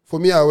for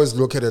me, I always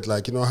look at it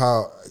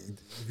how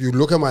if you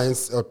look at my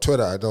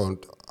Twitter, I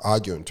don't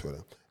argue on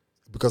Twitter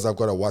because I've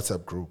got a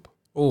WhatsApp group.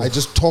 Oof. I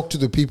just talk to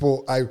the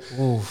people.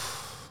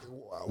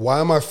 Why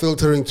am I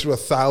filtering through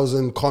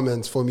 1,000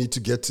 comments for me to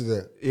get to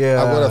the?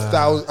 Yeah,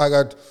 I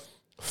got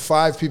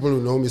 5 people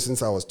who know me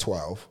since I was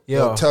 12. Yeah.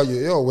 They'll tell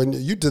you, when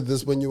you did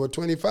this when you were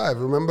 25,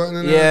 remember?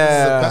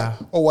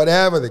 Or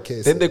whatever the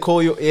case. Then they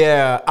call you,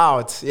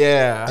 out.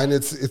 Yeah. And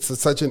it's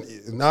such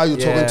now you're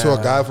talking to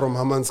a guy from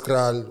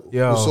Hammanskraal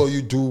who saw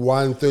you do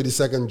one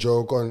 30-second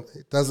joke on,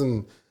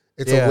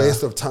 it's a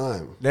waste of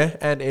time.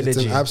 And energy. It's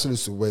an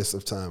absolute waste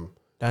of time.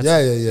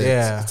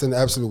 It's an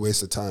absolute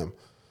waste of time.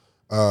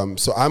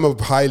 So I'm a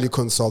highly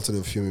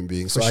consultative human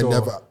being. So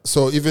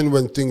so even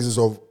when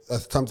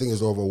something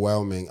is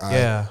overwhelming,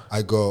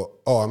 I go,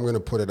 I'm going to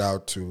put it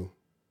out to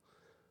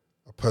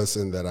a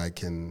person that I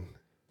can.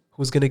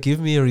 Who's going to give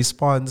me a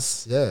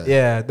response.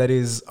 Yeah. That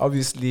is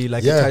obviously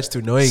attached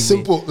to knowing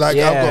simple, me. I've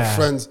got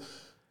friends,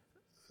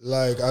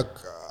 I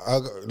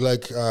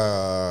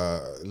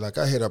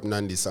hit up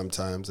Nandi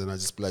sometimes and I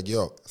just be like,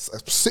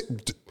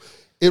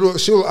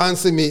 she'll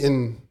answer me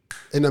in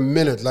a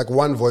minute,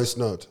 one voice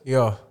note.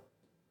 Yeah.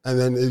 And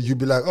then you'd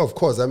be like, of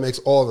course, that makes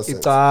all the sense.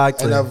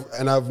 Exactly.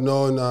 And I've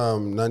known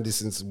Nandi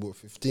since we were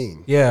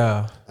 15.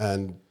 Yeah.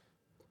 And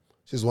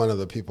she's one of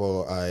the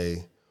people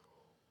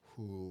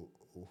who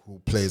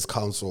plays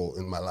counsel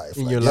in my life.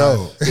 In your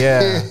life.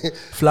 Yeah.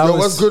 Flowers.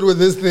 What's good with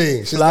this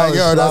thing? She's like,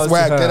 that's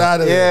whack. Get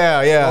out of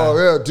there. Yeah.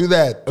 Oh, do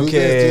that. Do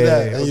this, do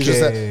that. And you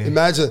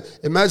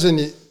just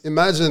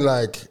imagine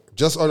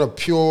just on a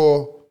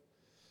pure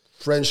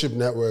friendship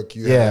network,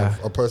 you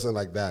have a person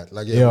like that.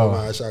 Mama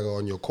Ashaga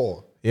on your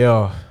call.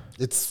 Yeah.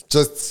 It's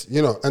just,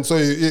 and so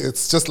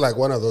it's just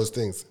one of those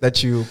things.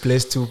 That you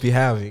place to be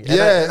having.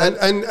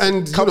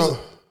 And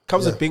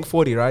comes with being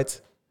 40,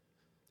 right?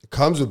 It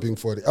comes with being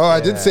 40. Oh,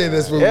 I did say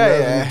this when we were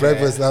having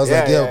breakfast. I was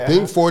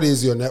being 40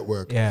 is your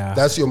network. Yeah.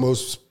 That's your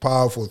most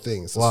powerful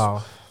thing.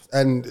 Wow.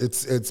 And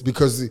it's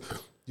because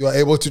you're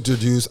able to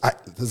deduce,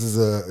 this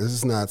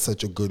is not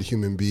such a good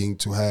human being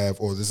to have,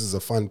 or this is a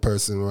fun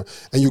person,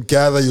 and you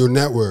gather your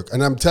network.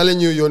 And I'm telling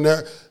you,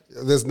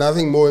 there's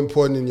nothing more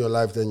important in your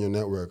life than your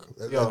network.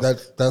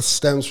 That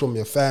stems from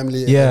your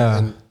family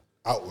and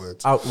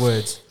outwards.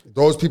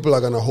 Those people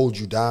are gonna hold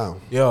you down.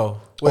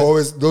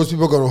 Always, those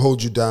people are gonna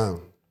hold you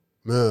down,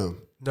 man.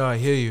 No, I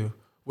hear you.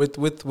 With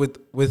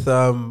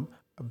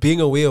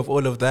being aware of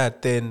all of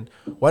that, then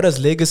what does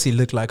legacy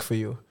look like for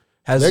you?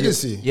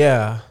 Legacy?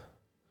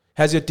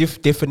 Has your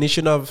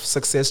definition of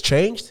success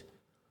changed?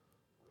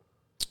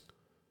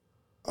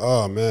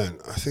 Oh man,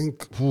 I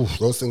think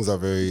those things are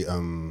very.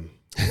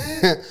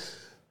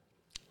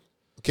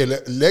 Okay,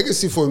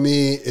 legacy for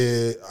me,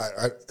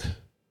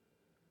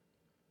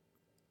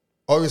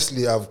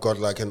 obviously I've got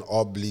an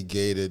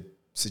obligated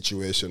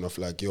situation of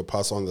you'll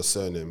pass on the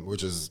surname,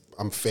 which is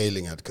I'm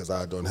failing at because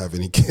I don't have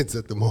any kids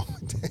at the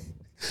moment.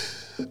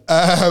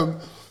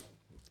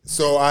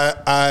 So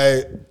I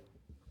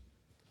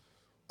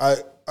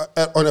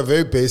on a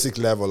very basic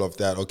level of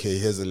that, okay,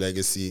 here's a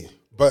legacy.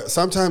 But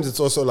sometimes it's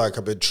also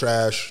a bit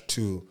trash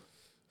to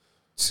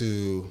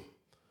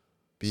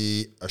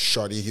be a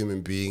shoddy human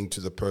being to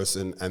the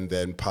person and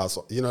then pass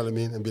on, you know what I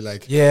mean? And be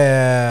like,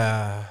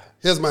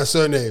 here's my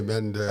surname.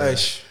 And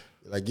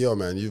yo,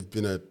 man, you've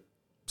been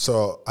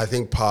so I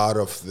think part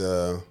of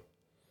the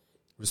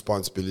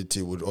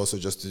responsibility would also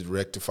just to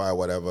rectify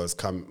whatever's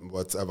come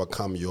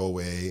your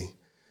way.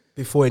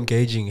 before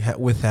engaging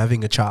with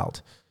having a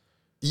child.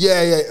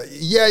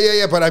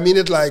 Yeah. But I mean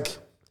it like.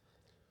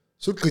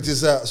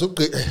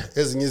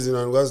 Ezinye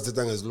izinto ngikwazi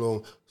uthetha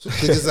ngesilungu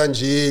sugqithisa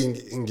nje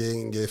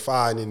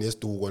ngefani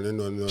nesiduko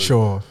no.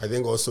 Sure. I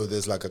think also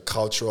there's like a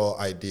cultural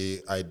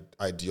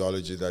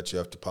ideology that you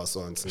have to pass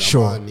on.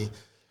 Sure.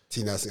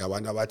 Thina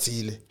singabantu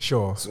abathile.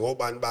 Sure.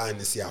 Singobani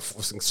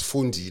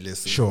sifundile.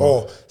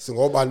 Sure.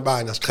 Singobani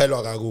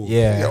asiqhelwa kakubi.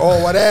 Yeah.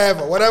 Or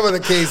whatever the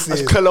case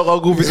is. Asiqhelwa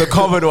kakubi is a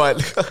common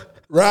one.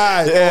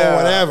 Right, yeah. Or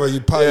whatever.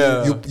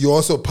 You're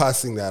also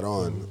passing that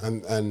on.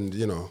 And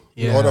you know,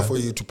 in order for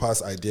you to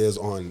pass ideas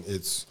on,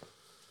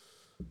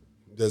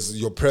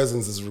 your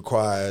presence is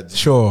required.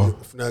 Sure.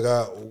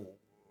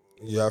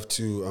 You have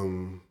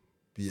to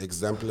be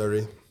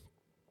exemplary.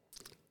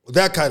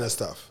 That kind of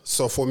stuff.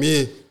 So for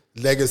me,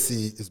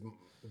 legacy is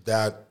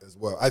that as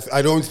well.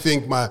 I don't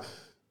think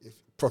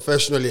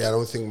professionally, I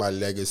don't think my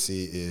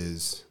legacy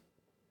is.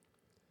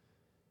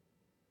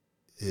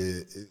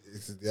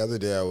 The other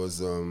day I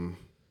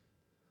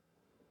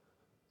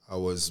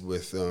was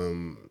with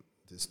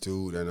this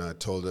dude and I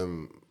told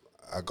him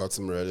I got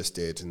some real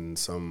estate in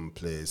some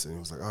place and he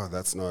was like, oh,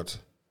 that's not,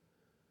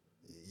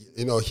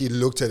 you know, he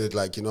looked at it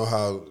like, you know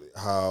how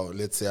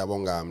let's say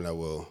Abongamla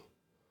will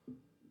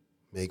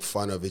make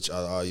fun of each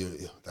other. Oh,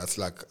 that's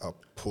like a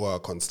poor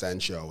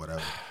Constantia or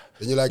whatever.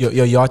 And you're like,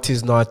 your yacht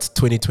is not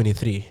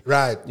 2023.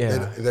 Right.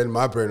 Yeah. And then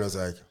my brain was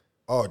like,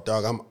 oh,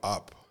 dog, I'm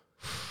up.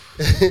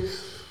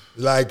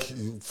 Like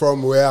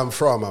from where I'm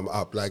from, I'm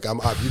up. Like I'm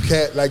up.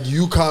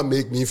 You can't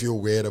make me feel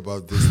weird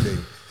about this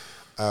thing.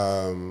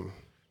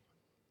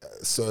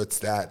 So it's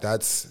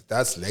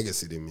that's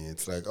legacy to me.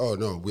 It's like, oh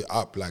no, we're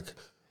up. Like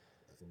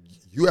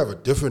you have a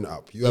different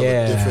up. You have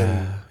a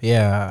different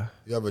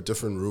You have a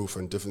different roof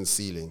and different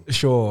ceiling.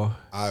 Sure.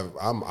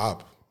 I'm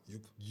up.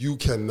 You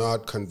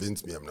cannot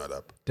convince me I'm not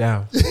up.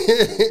 Damn.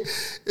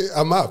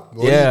 I'm up.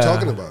 What are you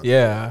talking about?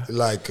 Yeah.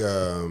 Like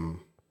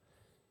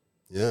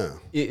yeah.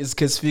 It's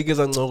because figures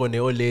on old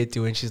lady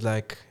when she's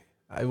like,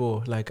 I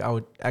would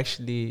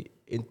actually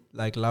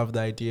love the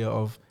idea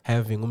of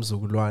having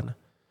umzukulwana.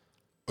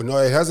 No,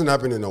 it hasn't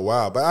happened in a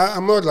while. But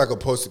I'm not like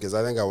opposed to kids.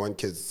 I think I want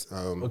kids.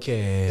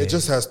 Okay. It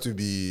just has to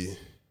be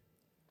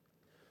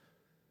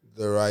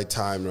the right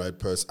time, right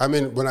person. I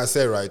mean, when I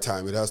say right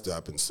time, it has to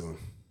happen soon.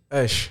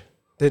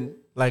 Then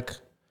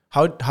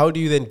how do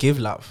you then give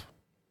love?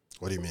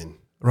 What do you mean?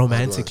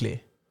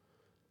 Romantically.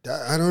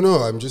 I don't know.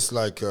 I'm just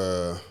like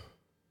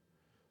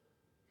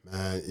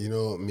man, you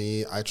know,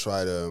 me, I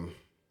try to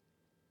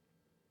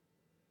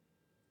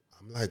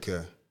I'm like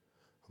an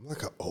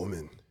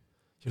omen.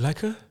 You like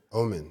her?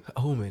 Omen.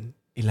 Omen.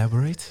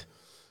 Elaborate.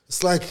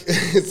 It's like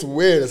it's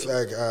weird. It's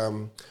like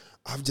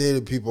I've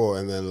dated people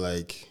and then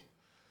like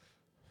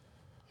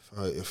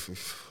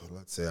if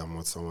let's say I'm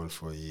with someone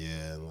for a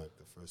year and like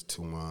the first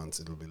 2 months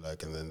it'll be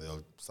like and then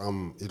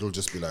it'll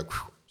just be like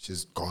whew,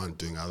 she's gone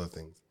doing other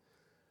things.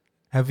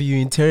 Have you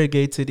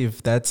interrogated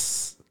if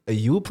that's a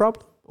you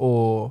problem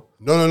or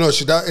no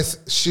she does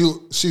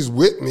she's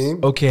with me,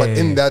 okay, but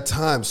in that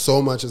time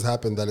so much has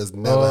happened that has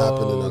never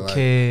happened in her life.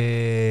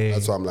 Okay.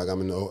 That's why I'm like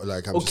I'm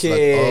just like,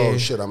 oh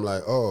shit, I'm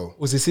like, oh,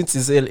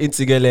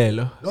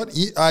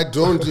 I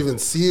don't even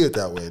see it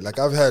that way. Like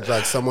I've had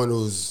like someone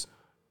who's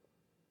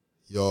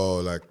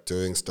like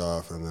doing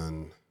stuff and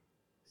then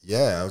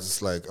I was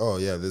just like, oh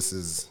yeah, this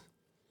is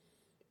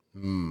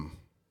and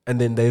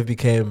then they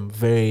became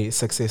very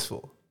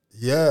successful.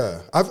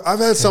 Yeah, I've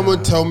had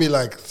someone tell me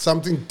like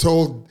something.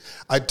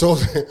 I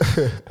told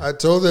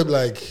them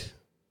like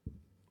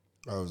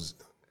oh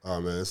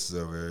man, this is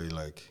a very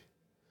like.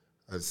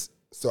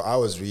 So I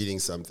was reading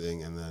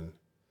something and then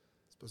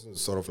this person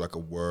was sort of like a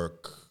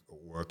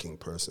working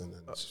person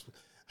and I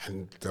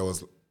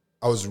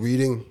was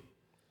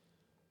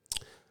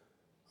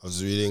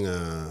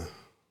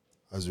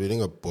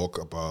reading a book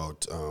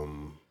about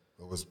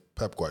it was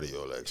Pep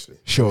Guardiola actually.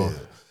 Sure. Yeah.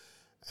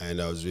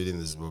 And I was reading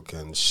this book,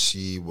 and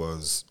she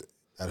was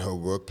at her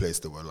workplace.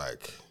 They were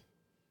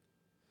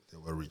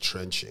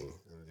retrenching,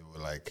 and they were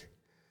like,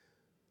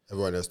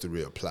 everyone has to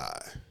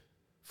reapply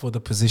for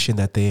the position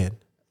that they're in.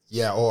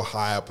 Yeah, or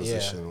higher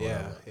position.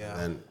 Yeah.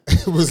 And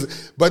it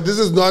was, but this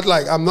is not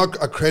like I'm not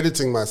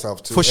accrediting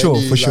myself to for sure.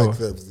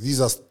 These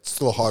are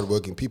still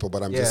hardworking people,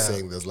 but I'm just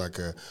saying there's like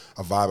a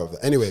vibe of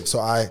that. Anyway, so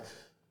I'm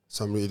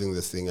reading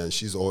this thing, and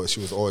she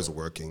was always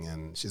working,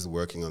 and she's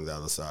working on the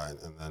other side,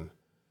 and then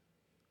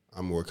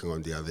I'm working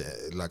on the other,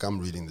 like I'm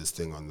reading this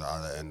thing on the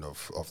other end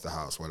of the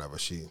house, whatever.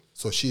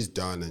 She's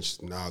done and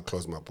now I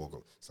close my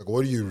book. It's like,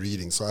 what are you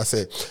reading? So I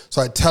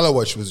tell her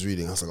what she was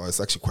reading. I was like, oh, it's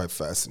actually quite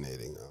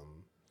fascinating.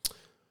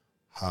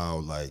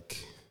 How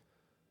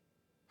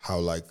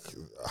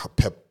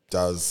Pep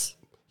does,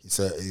 he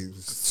said,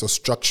 so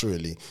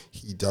structurally,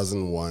 he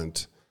doesn't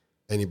want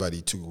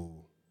anybody to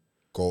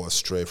go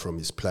astray from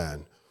his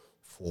plan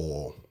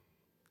for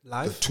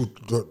life? For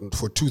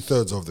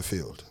 2/3 of the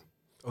field.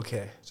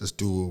 Okay. Just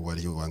do what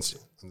he wants.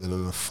 And then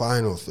on the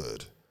final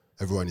third,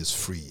 everyone is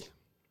free.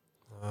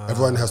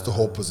 Everyone has to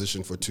hold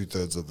position for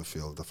 2/3 of the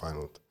field, the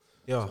final.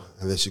 Yeah.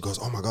 And then she goes,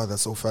 "Oh my God,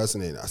 that's so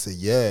fascinating." I said,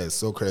 "Yeah, it's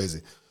so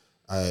crazy."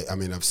 I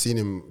mean, I've seen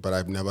him, but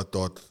I've never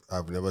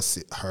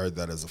heard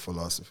that as a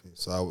philosophy.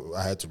 So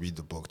I had to read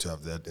the book to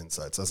have that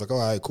insight. So I was like, "Oh,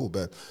 all right, cool,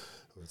 bet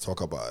we'll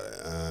talk about it."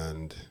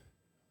 And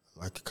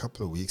like a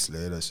couple of weeks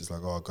later, she's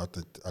like, "Oh,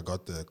 I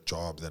got the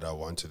job that I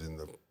wanted in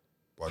the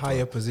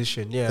higher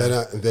position."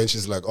 Yeah. Then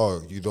she's like,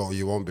 "Oh, you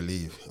won't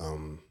believe."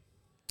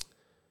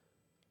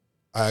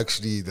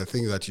 The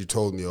thing that you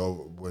told me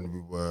when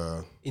we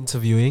were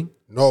interviewing.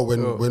 No,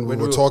 when we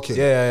were talking.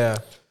 Yeah.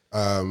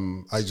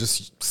 I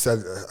just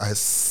said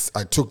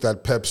I took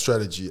that PEP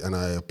strategy and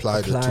I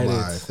applied it to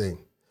my thing.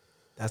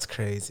 That's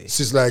crazy.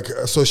 She's like,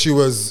 so she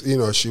was in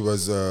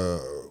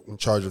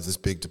charge of this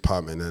big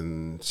department,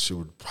 and she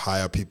would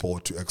hire people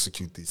to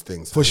execute these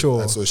things. For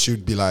sure. And so she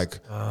would be like,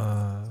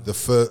 I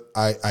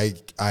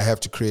have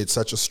to create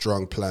such a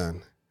strong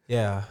plan.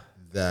 Yeah.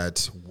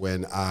 That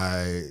when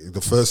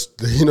the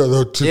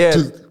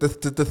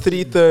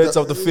 3/3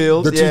 of the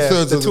field, the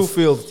 2/3 the two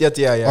fields, of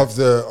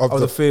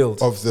the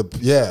field of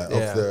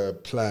the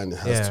plan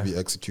has to be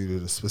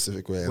executed a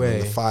specific way, and then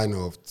the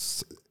final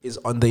is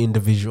on the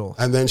individual.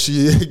 And then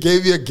she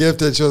gave me a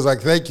gift, and she was like,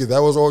 "Thank you,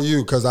 that was all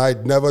you," because I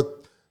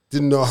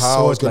didn't know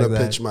how I was going to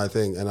pitch my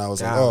thing, and I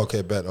was like, "Oh,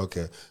 okay, bet,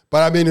 okay."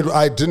 But I mean,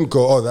 I didn't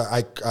go. Oh,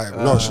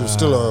 no, she was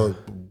still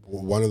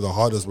one of the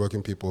hardest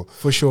working people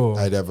for sure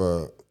I'd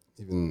ever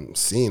even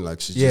seen. Like,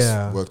 she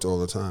just worked all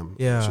the time.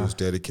 Yeah, she was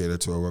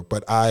dedicated to her work.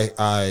 But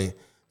I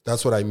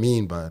that's what I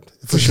mean by it.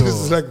 For sure,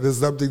 it's like there's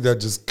something that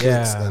just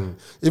clicks, and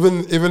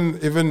even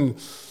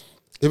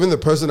the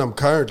person I'm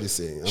currently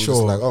seeing, I'm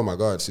just like, oh my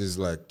God, she's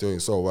like doing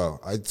so well.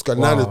 It's got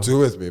nothing to do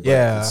with me, but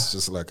it's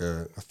just like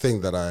a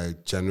thing that I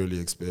generally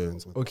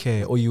experience.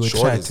 Okay, or you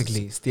attract at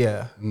least,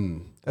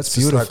 That's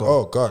beautiful. Like,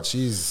 oh God,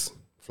 she's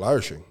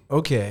flourishing.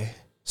 Okay,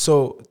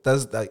 so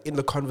that's like in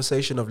the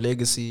conversation of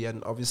legacy,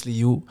 and obviously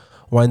you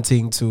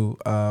wanting to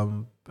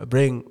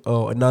bring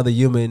another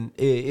human,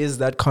 is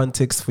that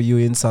context for you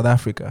in South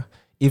Africa?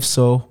 If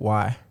so,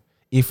 why?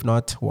 If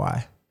not,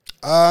 why?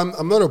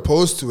 I'm not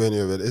opposed to any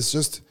of it. It's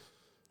just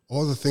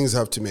all the things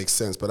have to make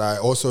sense. But I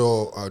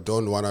also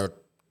don't want to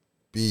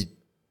be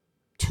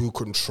too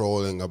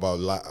controlling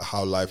about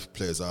how life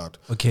plays out.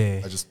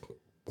 Okay. I just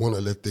want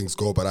to let things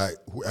go. But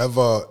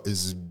whoever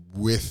is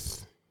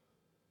with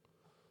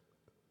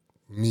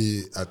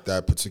me at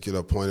that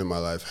particular point in my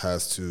life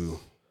has to...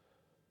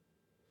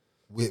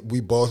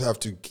 We both have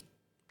to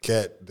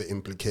get the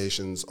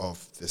implications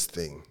of this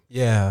thing.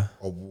 Yeah.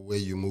 Of where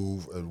you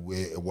move and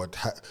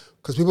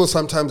because people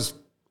sometimes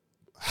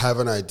have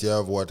an idea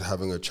of what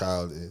having a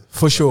child is.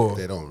 For sure.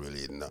 They don't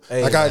really know.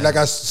 Like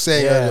I was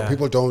saying earlier,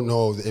 people don't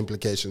know the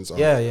implications of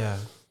it. Yeah.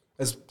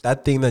 It's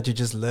that thing that you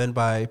just learn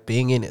by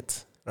being in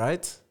it,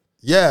 right?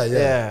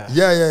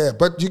 Yeah.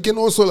 But you can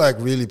also like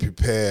really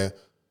prepare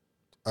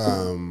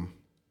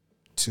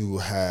to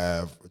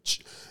have...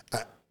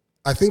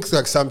 I think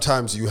like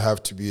sometimes you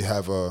have to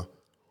have a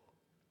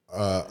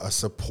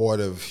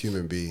supportive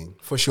human being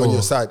for sure on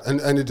your side,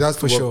 and it has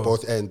to work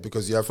both ends,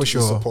 because you have to be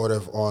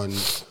supportive on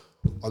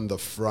the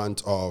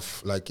front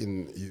of like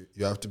you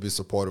have to be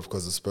supportive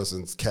because this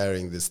person's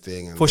carrying this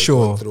thing and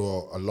going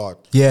through a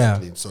lot. Yeah,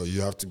 so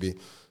you have to be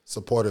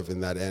supportive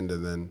in that end,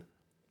 and then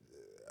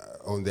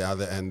on the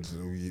other end,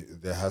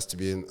 there has to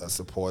be a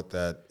support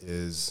that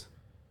is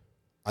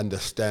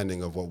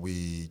understanding of what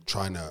we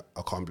trying to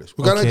accomplish.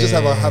 We're gonna just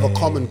have a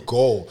common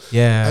goal.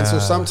 Yeah. And so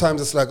sometimes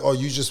it's like, oh,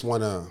 you just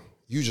wanna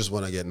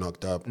get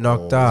knocked up.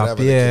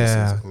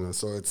 Yeah.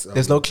 So it's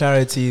there's no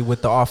clarity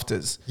with the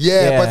afters.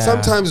 Yeah, but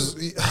sometimes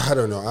I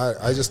don't know.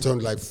 I just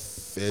don't like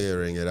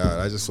figuring it out.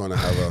 I just want to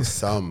have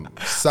some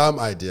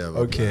idea of it.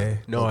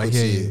 Okay. No, I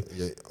hear you.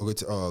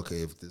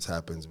 Okay, if this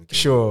happens, we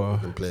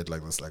can play it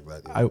like this, like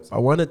that. I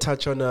want to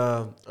touch on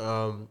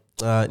an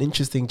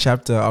interesting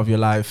chapter of your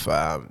life.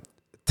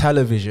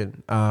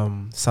 Television,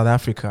 South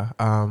Africa.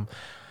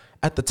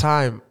 At the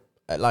time,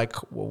 like,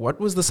 what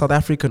was the South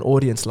African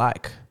audience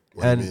like?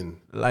 What do you mean?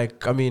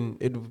 Like, I mean,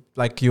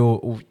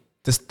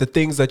 the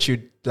things that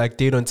you like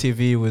did on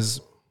TV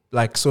was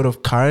like sort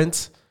of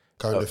current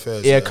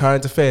affairs.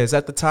 Current affairs.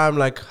 At the time,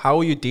 like, how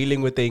were you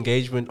dealing with the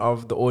engagement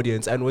of the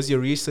audience? And was your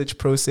research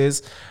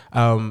process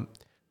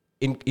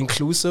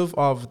inclusive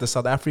of the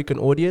South African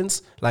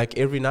audience, like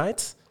every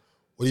night?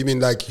 What do you mean?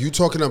 Like, you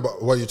talking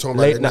about what you're talking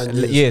about? Late night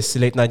news? Yes,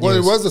 late night news. Well,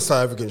 it was a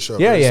South African show.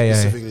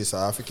 Specifically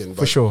South African.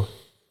 But, for sure.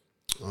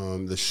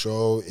 The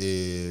show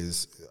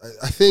is,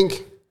 I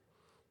think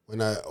when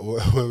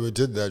we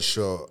did that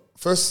show,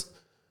 first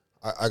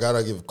I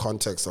gotta give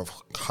context of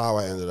how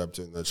I ended up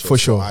doing that show. For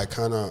sure.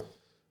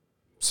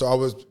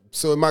 So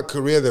in my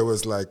career there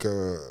was like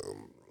I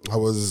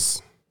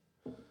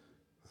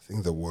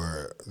think the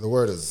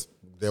word is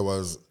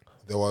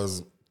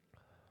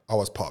I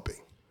was popping.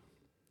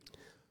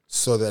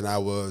 So then I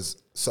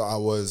was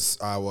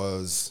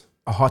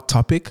a hot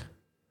topic.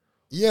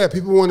 Yeah,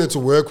 people wanted to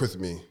work with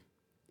me,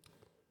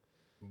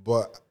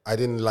 but I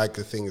didn't like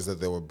the things that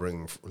they were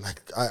bringing. Like,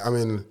 I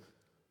mean,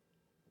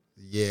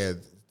 yeah,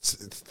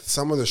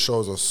 some of the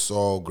shows are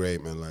so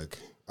great, man. Like,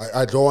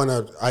 I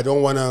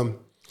don't wanna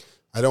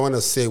I don't want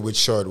to say which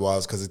show it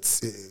was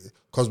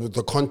because with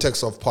the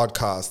context of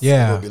podcasts,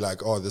 Yeah. it'll be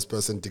like, oh, this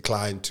person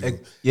declined to,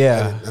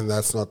 yeah. and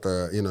that's not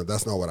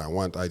that's not what I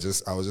want. I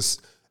was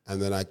just,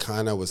 and then I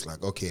kind of was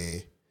like,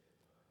 okay,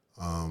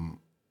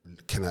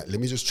 let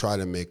me just try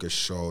to make a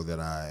show that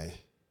I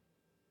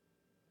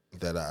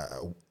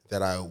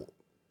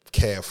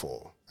care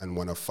for and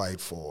want to fight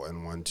for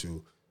and want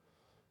to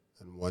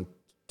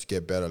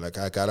get better. Like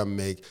I gotta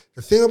make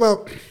the thing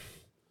about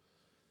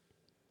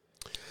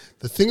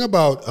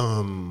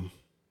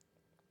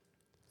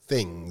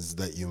things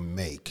that you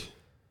make,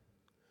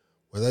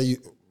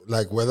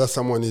 whether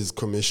someone is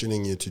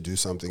commissioning you to do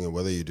something or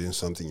whether you're doing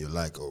something you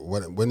like, or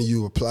when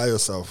you apply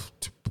yourself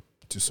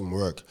to some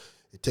work,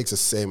 it takes the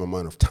same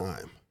amount of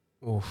time.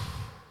 Oof.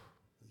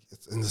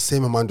 It's in the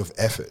same amount of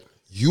effort.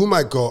 You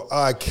might go,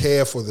 oh, I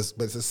care for this,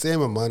 but it's the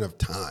same amount of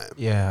time.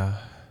 Yeah.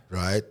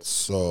 Right?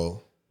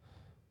 So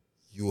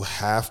you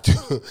have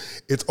to,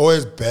 it's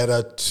always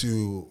better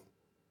to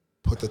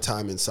put the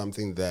time in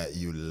something that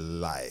you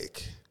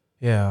like.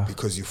 Yeah.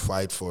 Because you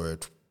fight for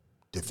it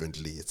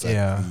differently. It's like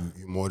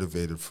you're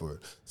motivated for it.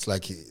 It's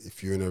like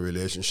if you're in a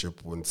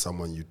relationship with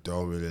someone you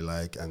don't really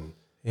like and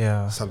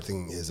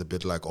something is a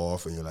bit like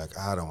off and you're like,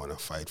 I don't want to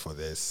fight for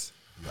this.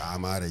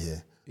 I'm out of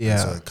here. Yeah. And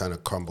so it kind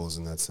of crumbles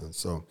in that sense.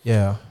 So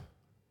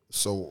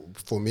So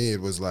for me,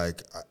 it was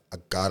like, I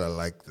gotta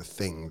like the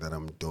thing that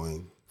I'm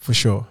doing. For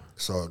sure.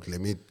 So let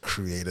me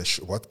create a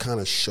show. What kind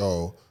of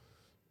show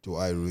do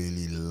I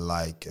really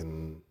like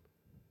and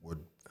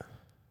would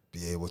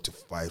be able to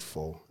fight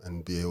for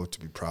and be able to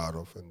be proud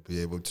of and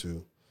be able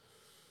to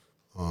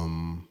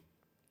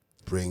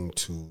bring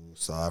to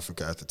South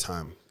Africa at the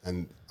time?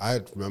 And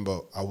I remember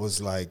I was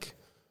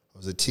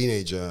a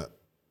teenager,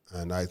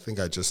 and I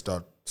think I just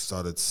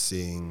started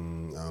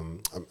seeing. I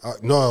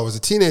was a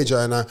teenager,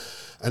 and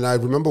I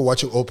remember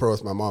watching Oprah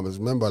with my mom. I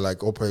remember like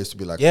Oprah used to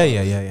be like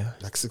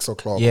like 6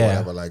 o'clock or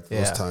whatever, like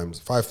those times,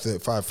 5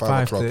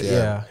 o'clock.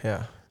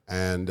 Yeah.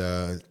 And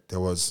there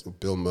was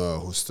Bill Murr,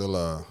 who's still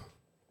a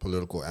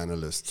political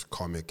analyst,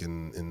 comic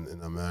in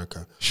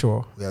America.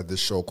 Sure. We had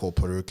this show called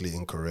Politically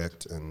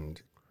Incorrect, and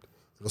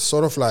it was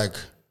sort of like.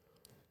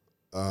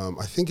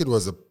 I think it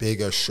was a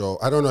bigger show.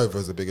 I don't know if it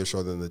was a bigger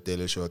show than The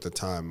Daily Show at the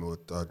time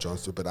with Jon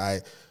Stewart, but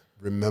I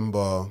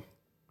remember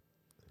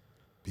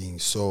being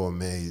so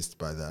amazed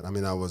by that. I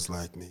mean, I was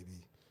like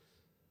maybe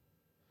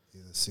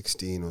either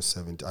 16 or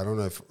 17. I don't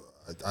know if,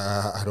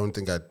 I don't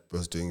think I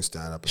was doing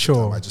stand-up at the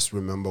time. I just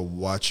remember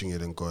watching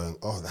it and going,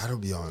 oh, that'll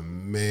be an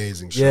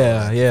amazing show.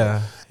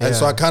 Yeah. And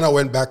so I kind of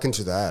went back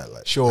into that.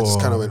 Like, I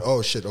just kind of went,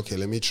 oh, shit, okay,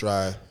 let me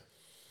try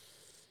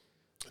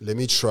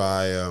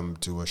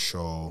do a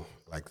show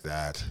like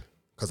that,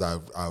 because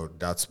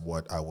that's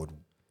what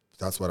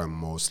I'm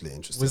mostly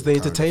interested in. Was the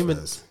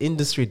entertainment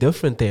industry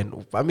different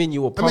then? I mean,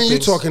 you were I mean, you're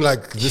talking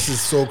like, this is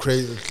so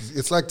crazy.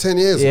 It's like 10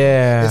 years.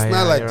 Yeah. It's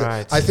not like,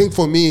 right. I think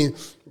for me,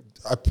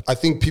 I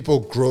think people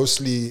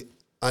grossly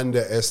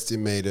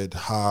underestimated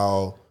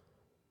how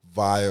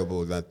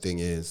viable that thing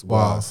is.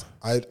 Was.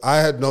 I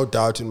had no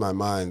doubt in my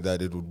mind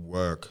that it would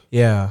work.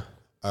 Yeah.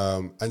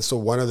 And so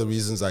one of the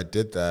reasons I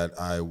did that,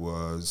 I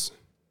was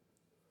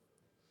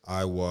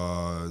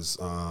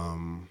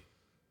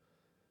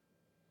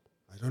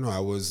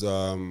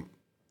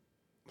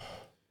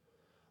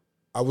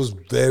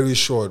very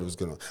sure it was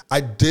gonna.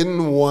 I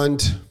didn't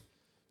want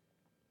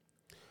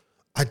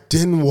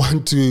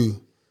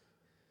to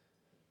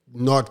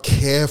not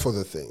care for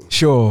the thing.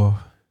 Sure.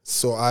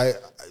 So I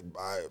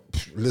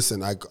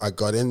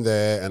got in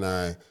there and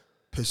I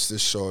pitched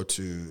this show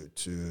to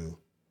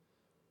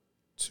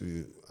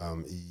E,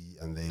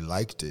 and they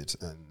liked it,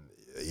 and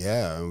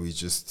we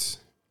just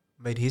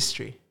made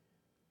history.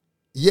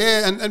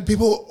 Yeah, and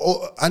people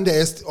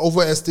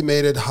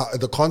overestimated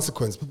the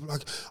consequence. People were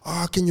like,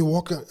 can you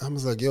walk? I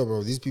was like, yo,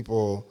 bro, these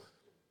people,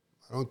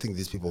 I don't think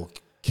these people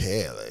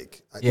care.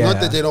 Like, not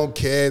that they don't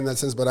care in that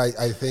sense, but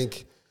I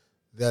think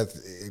that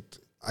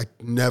I'd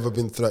never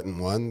been threatened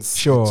once.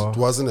 Sure. It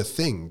wasn't a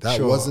thing. That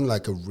wasn't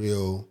like a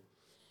real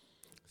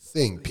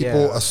thing.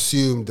 People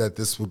assumed that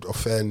this would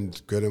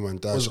offend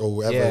Gurman or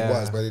whoever it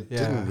was, but it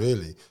didn't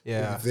really.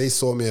 Yeah. If they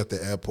saw me at the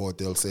airport,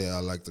 they'll say I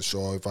like the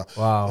show. If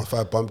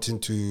I bumped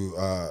into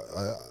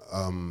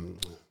Win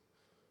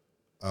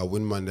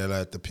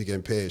Mandela at the Pick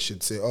and Pay,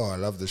 she'd say, "Oh, I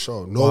love the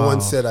show." No one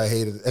said I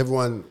hated it.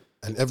 Everyone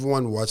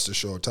watched the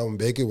show. Talman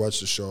Baker watched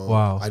the show.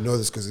 Wow. I know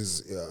this because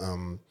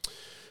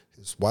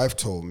his wife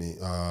told me.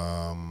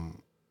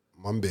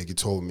 Mambegi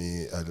told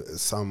me at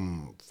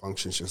some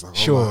function, she was like,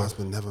 oh, my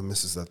husband never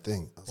misses that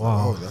thing. I was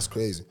like, oh, that's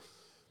crazy.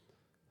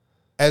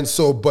 And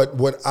so, but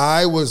what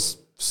I was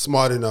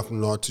smart enough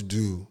not to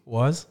do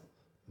was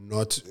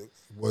not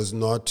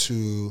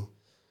to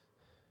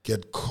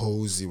get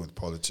cozy with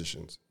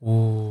politicians.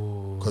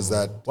 Because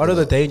what are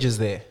the dangers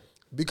there?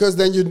 Because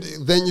then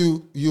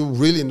you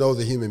really know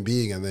the human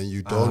being, and then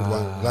you don't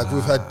want, like,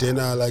 we've had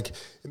dinner,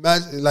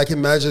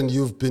 imagine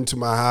you've been to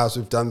my house,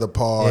 we've done the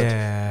pod,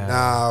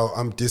 now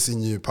I'm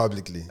dissing you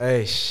publicly.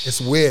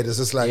 It's weird. It's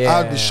just like,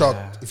 I'd be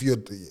shocked if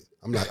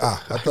I'm like,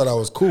 I thought I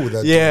was cool with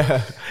that.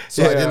 Yeah.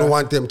 So I didn't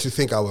want them to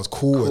think I was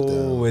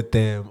cool with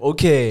them.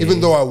 Okay.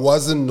 Even though I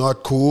wasn't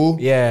not cool.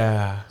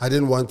 Yeah. I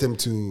didn't want them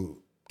to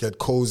get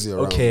cozy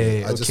around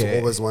me. I just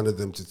always wanted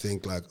them to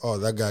think like, oh,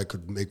 that guy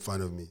could make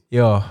fun of me.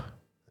 Yeah.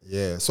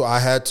 Yeah. So I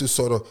had to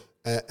sort of,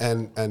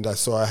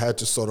 so I had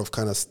to sort of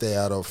kind of stay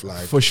out of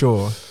like. For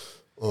sure.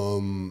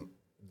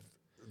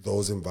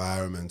 Those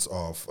environments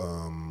of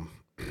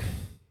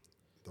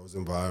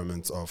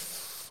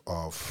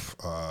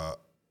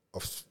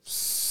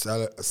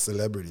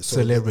celebrity. So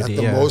celebrity,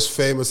 at the most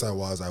famous I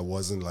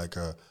wasn't like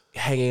a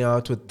hanging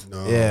out with.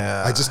 No,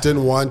 yeah. I just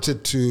didn't want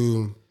it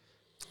to.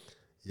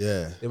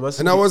 Yeah,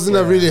 and I wasn't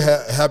a really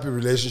happy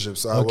relationship,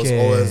 so I was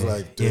always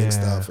like doing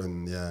stuff,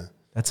 and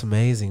that's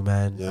amazing,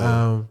 man.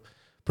 Yeah.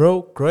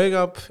 Bro, growing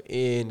up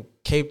in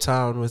Cape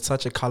Town with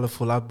such a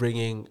colorful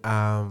upbringing,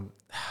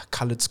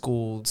 colored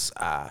schools,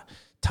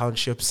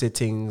 township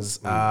settings,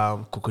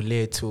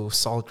 Kukuletu,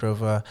 Salt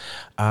River.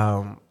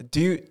 Are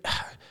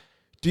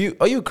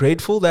you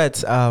grateful that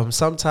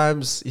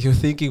sometimes your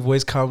thinking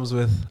voice comes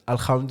with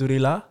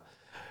Alhamdulillah?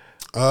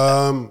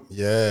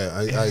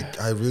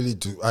 I really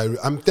do.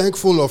 I'm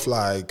thankful of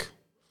like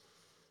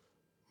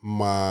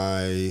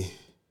my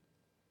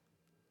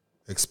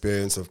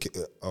experience of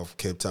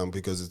Cape Town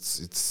because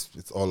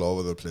it's all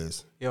over the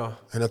place. Yeah.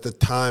 And at the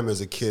time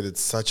as a kid,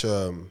 it's such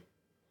a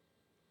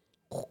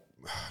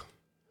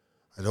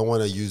I don't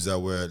want to use that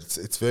word.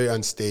 It's very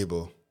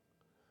unstable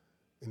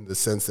in the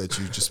sense that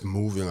you're just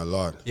moving a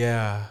lot.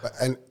 Yeah.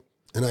 And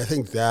I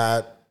think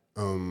that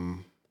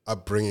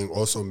upbringing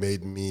also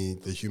made me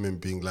the human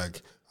being.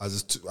 Like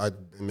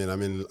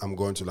I'm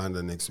going to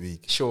London next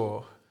week.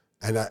 Sure.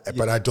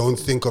 But I don't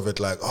think of it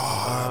like,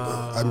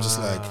 I'm just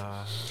like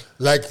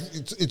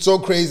it's so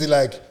crazy.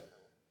 Like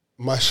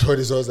my short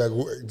is always like,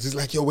 just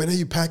like, yo, when are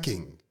you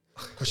packing?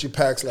 Because she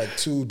packs like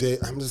 2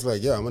 days. I'm just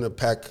like, yeah, I'm gonna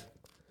pack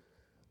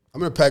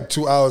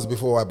 2 hours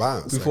before I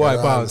bounce. Before I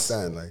bounce.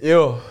 Understand, like,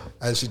 yo.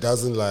 And she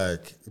doesn't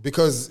like,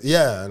 because,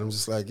 and I'm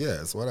just like,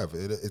 yeah, it's whatever.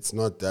 It's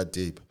not that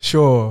deep.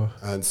 Sure.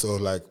 And so,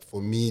 like,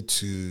 for me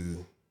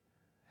to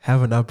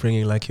have an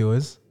upbringing like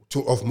yours,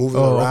 moving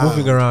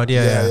around.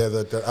 Yeah.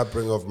 The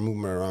upbringing of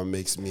moving around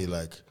makes me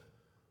like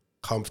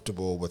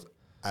comfortable with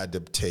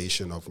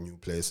adaptation of new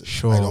places.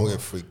 Sure. I don't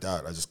get freaked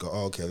out. I just go,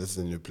 oh, okay, this is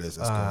a new place.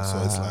 Let's go. So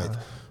it's like,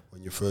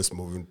 when you first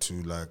move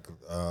into like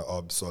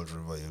Salt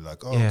River, you're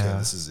like, okay,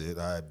 this is it.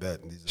 I bet.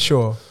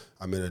 Sure.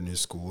 I'm in a new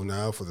school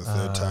now for the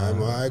third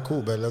time. All right,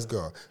 cool, but let's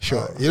go.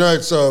 Sure.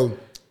 So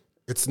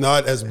it's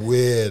not as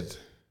weird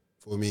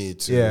for me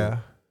to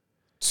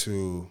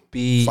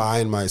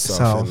find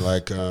myself in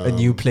like a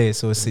new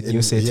place or a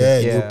new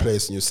setting. New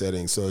place, new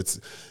setting. So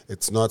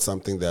it's not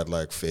something that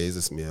like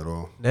phases me at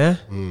all. Yeah.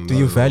 Do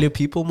you value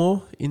people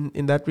more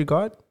in that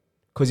regard?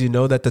 Because you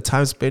know that the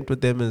time spent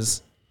with them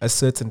is a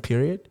certain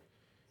period.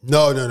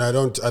 No, I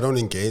don't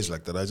engage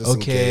like that. I just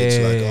engage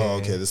like, oh,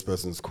 okay, this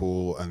person's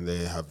cool and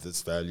they have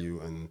this value,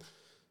 and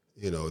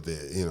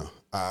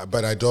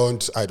but I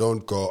don't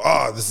go,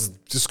 oh,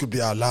 this could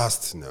be our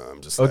last. No, I'm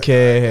just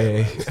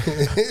okay.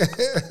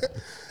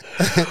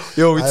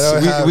 Yo,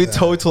 we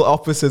total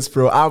opposites,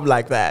 bro. I'm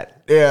like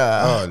that.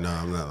 Yeah. Oh no,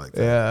 I'm not like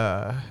that.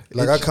 Yeah.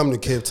 Like I come to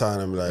Cape Town,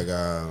 I'm like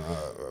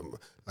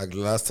the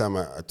last time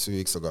 2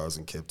 weeks ago I was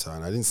in Cape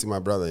Town. I didn't see my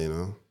brother,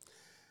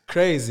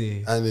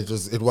 Crazy. And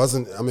it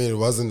wasn't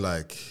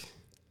like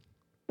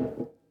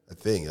a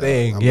thing.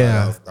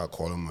 I'll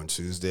call him on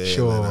Tuesday.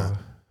 Sure. And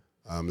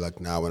then like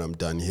now when I'm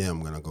done here,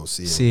 I'm gonna go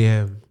see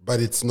him.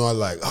 But it's not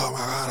like, oh my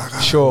God, I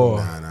got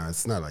sure. No,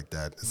 it's not like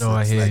that.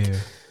 I hear like, you.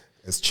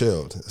 It's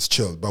chilled.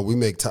 But we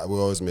make time. We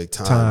always make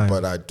time.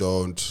 But I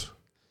don't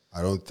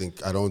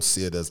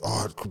see it as,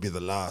 oh, it could be the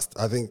last.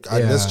 I think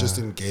let's just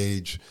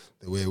engage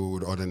the way we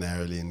would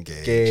ordinarily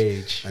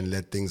engage. And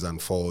let things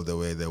unfold the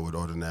way they would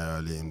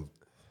ordinarily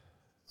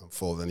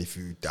unfold. And if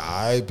you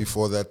die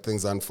before that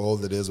things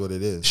unfold, it is what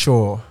it is.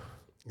 Sure.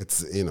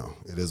 It's, it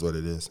is what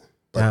it is.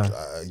 But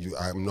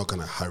I'm not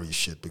going to hurry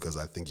shit because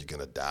I think you're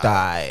going to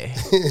die.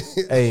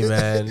 Hey,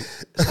 man.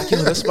 It's like,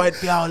 this might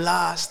be our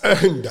last.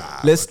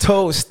 Let's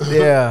toast.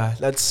 Yeah,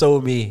 that's so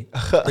me.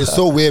 It's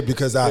so weird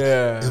because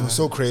it was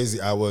so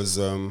crazy. I was,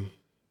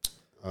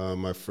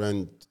 my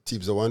friend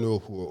Teebs, the one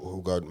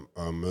who got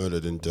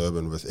murdered in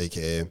Durban with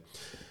AKA.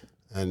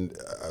 And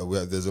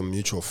there's a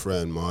mutual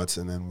friend,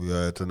 Martin, and we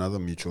were at another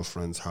mutual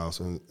friend's house.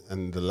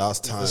 And the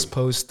last time... This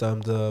post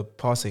the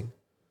passing?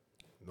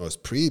 No, it's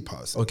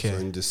pre-passing. Okay. So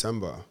in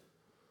December.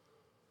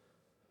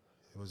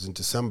 It was in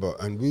December.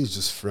 And we were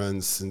just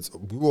friends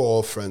we were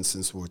all friends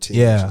since we were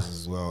teenagers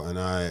as well. And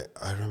I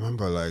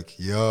remember like,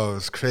 yo,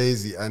 it's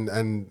crazy.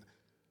 And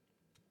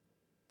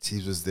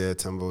Teebs was there,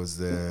 Tamba was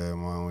there,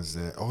 Mom was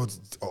there. All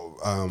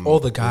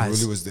the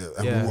guys. Really was there.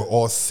 And we were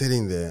all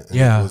sitting there. And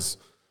it was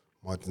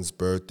Martin's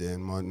birthday,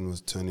 and Martin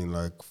was turning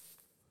like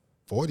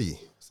 40,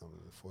 something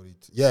 40.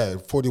 Yeah,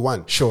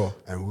 41. Sure.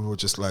 And we were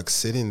just like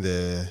sitting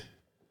there,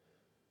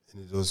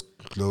 and it was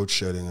load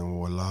shedding, and we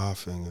were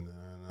laughing,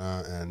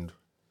 and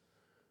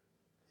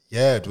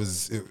it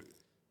was.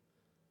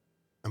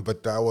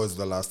 But that was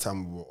the last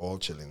time we were all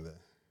chilling there.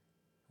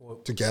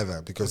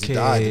 together because he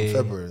died in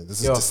February.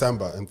 This is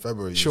December. In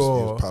February, he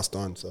was passed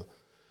on.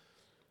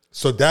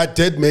 So that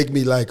did make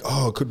me like,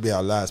 oh, it could be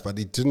our last, but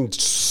it didn't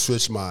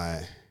switch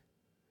my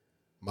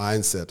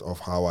mindset of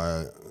how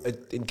I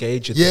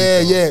engage with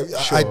people.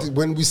 Sure.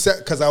 When we said,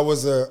 because I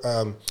was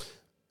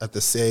at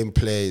the same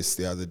place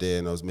the other day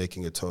and I was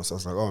making a toast. I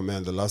was like, oh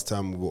man, the last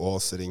time we were all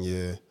sitting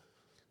here,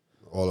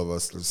 all of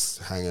us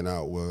just hanging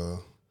out,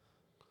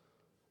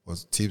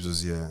 Teebs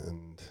was here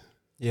and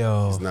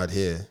he's not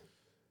here.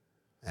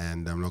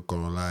 And I'm not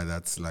gonna lie,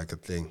 that's like a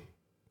thing.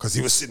 Because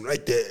he was sitting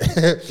right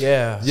there.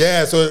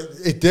 Yeah, so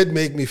it did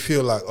make me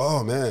feel like,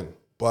 oh man.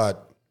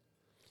 But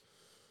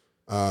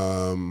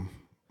I'm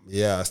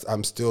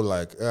still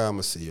like, I'm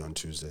gonna see you on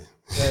Tuesday.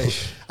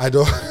 I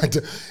don't.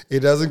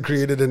 It doesn't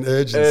create an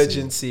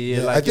urgency.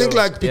 Yeah, like I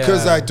think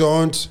because I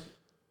don't.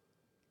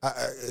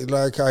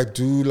 I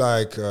do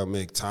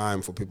make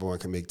time for people when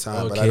I can make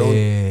time, but I don't.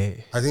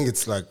 I think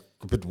it's like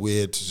a bit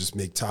weird to just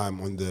make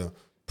time on the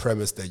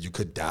premise that you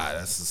could die.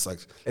 That's just like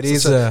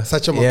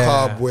such a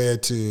macabre way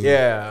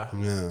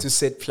to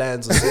set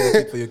plans or see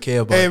the people you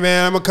care about. Hey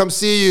man, I'm gonna come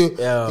see you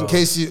in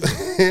case you.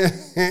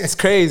 It's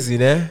crazy,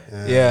 né?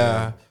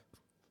 Yeah.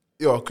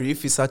 Yo,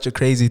 grief is such a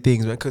crazy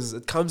thing, man, because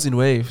it comes in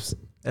waves,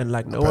 and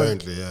like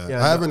apparently,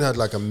 I haven't had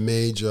like a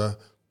major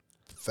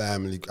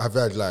family. I've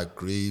had like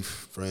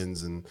grief,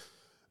 friends, and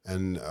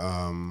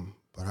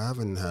but I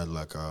haven't had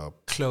like a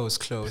close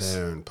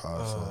parent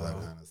pass or that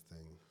kind of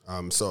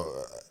thing. So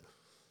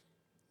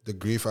the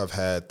grief I've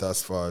had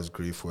thus far is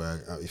grief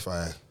where if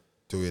I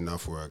do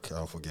enough work,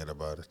 I'll forget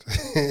about it.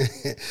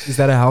 Is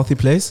that a healthy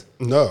place?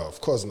 No, of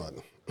course not.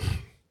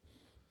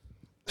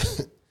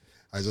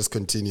 I just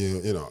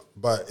continue,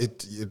 but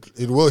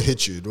it will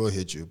hit you. It will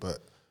hit you, but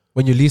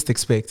when you least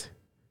expect.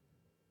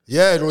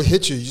 Yeah, it will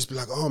hit you. You just be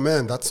like, oh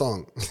man, that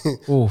song.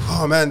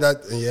 Oh man,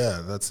 that's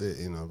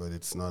it, But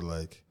it's not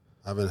like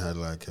I haven't had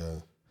like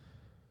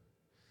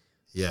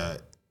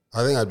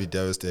I think I'd be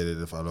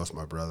devastated if I lost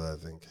my brother.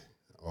 I think,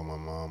 or my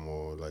mom,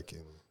 or like I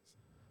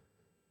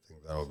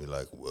think that would be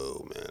like,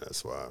 whoa, man,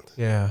 that's wild.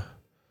 Yeah,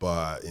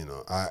 but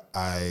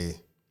I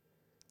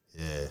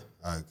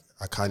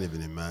can't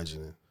even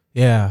imagine it.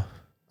 Yeah.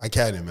 I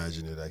can't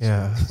imagine it actually.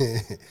 Yeah.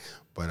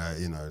 But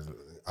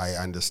I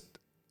understand.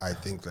 I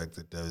think like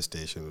the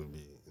devastation would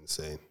be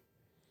insane.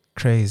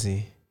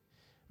 Crazy.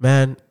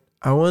 Man,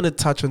 I want to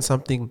touch on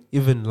something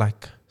even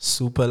like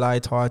super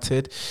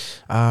lighthearted.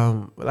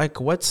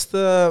 Like what's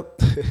the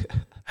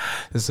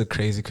this is a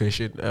crazy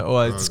question.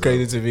 It's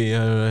crazy to me. I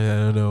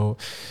don't know.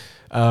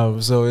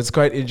 So it's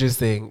quite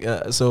interesting.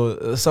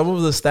 So some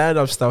of the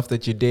stand-up stuff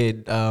that you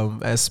did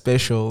as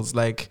specials,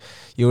 like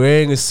you're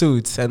wearing a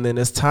suit, and then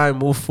as time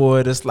moved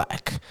forward, it's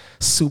like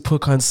super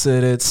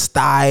considered,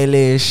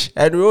 stylish,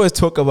 and we always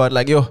talk about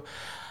like, they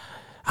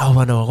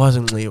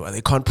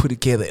can't put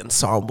together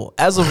ensemble.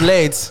 As of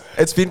late,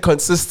 it's been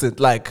consistent.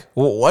 Like,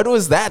 what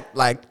was that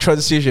like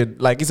transition?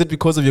 Like, is it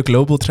because of your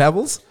global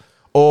travels,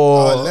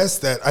 or less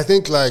that? I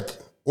think like.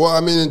 Well,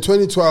 I mean, in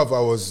 2012, I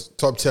was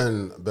top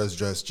 10 best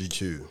dressed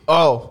GQ.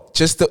 Oh,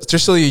 just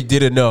so you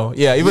didn't know.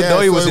 Yeah, even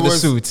though he was in a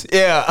suit.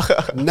 Yeah.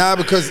 Nah,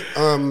 because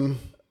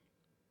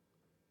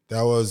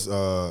that was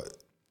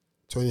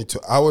 22.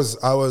 I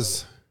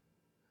was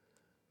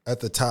at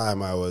the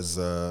time I was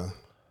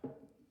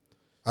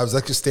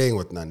actually staying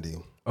with Nandi.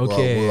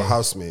 Okay. We were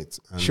housemates.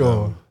 And,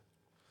 sure.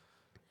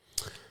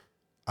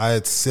 I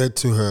had said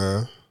to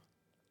her,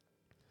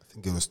 I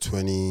think it was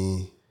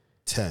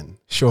 2010.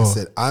 Sure. I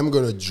said, I'm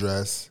going to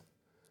dress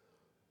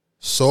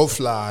so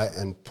fly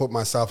and put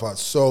myself out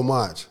so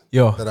much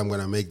that I'm going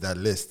to make that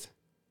list.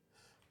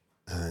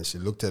 And she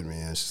looked at me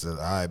and she said,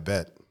 I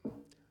bet.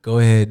 Go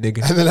ahead,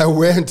 nigga. And then I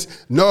went,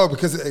 no,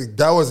 because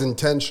that was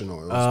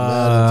intentional. It was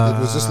mad.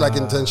 It was just like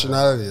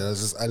intentionality.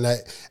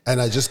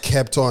 I just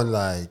kept on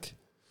like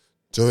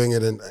doing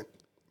it and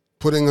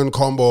putting on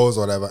combos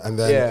or whatever. And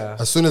then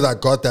as soon as I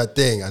got that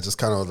thing, I just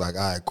kind of was like,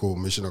 all right, cool,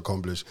 mission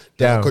accomplished.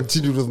 Then I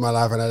continued with my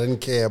life and I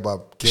didn't care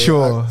about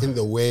in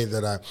the way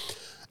that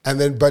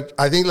but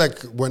I think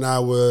like when I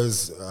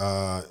was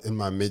in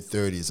my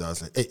mid-30s, I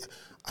was like, hey,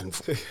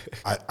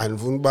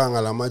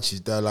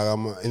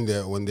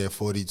 when they're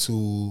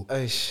 42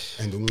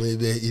 and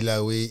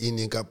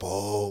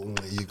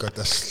you got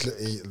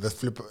the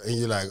flip and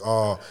you're like,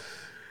 oh,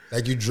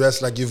 like you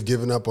dress like you've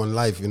given up on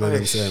life, you know what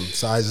I'm saying?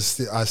 So I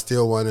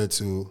still wanted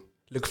to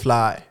look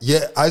fly.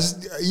 Yeah,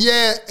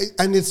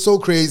 and it's so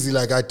crazy.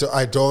 Like I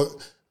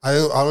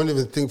don't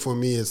even think for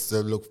me it's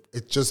to look.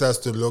 It just has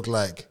to look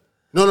like.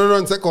 No,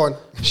 second one.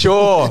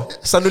 Sure,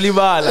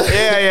 Sandulivala.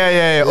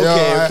 Yeah.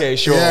 Okay,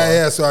 sure.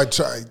 Yeah. So I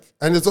try,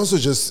 and it's also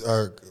just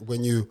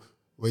when you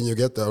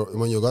got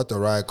the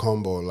right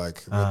combo,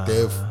 like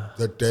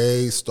the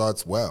day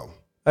starts well.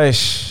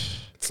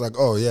 It's like,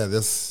 oh yeah,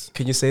 this.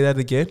 Can you say that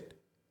again?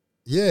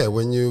 Yeah,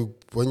 when you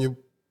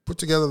put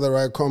together the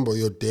right combo,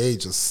 your day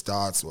just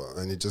starts well,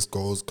 and it just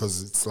goes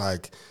because it's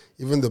like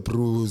even the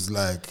bruise,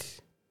 like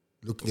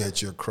looking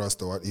at you across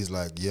the what, he's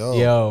like,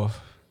 yeah.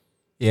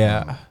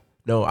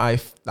 No, I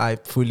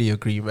fully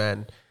agree,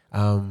 man.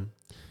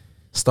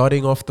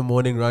 starting off the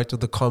morning right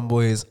with the combo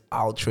is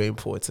ultra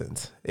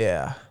important.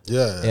 Yeah.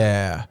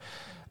 Yeah.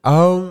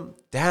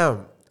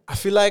 Damn. I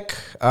feel like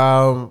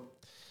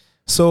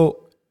so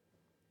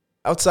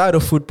outside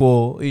of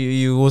football,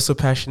 you also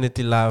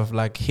passionately love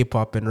like hip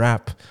hop and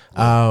rap.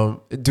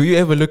 Do you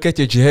ever look at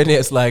your journey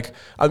as like,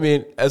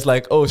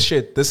 oh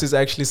shit, this is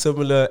actually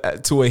similar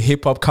to a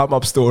hip hop come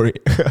up story?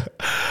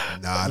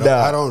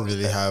 I don't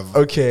really have.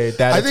 Okay,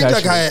 that I think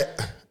like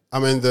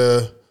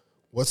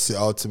what's the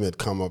ultimate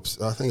come up?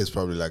 I think it's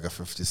probably like a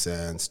 50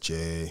 Cent,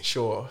 J.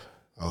 Sure.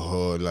 A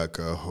hood.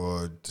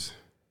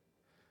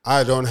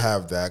 I don't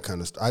have that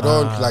kind of. I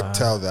don't like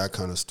tell that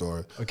kind of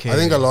story. Okay. I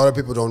think a lot of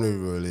people don't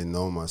really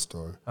know my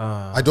story.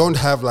 I don't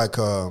have like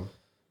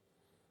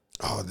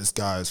this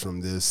guy is from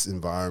this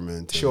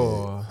environment.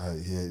 Sure.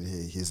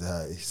 He's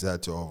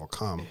had to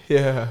overcome.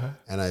 Yeah.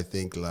 And I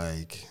think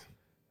like,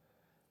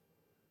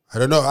 I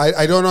don't know.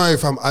 I don't know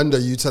if I'm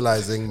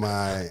underutilizing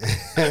my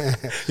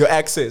your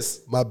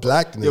access, my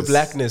blackness, your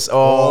blackness,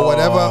 or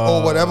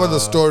whatever the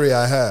story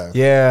I have.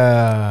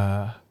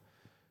 Yeah.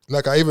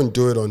 Like I even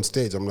do it on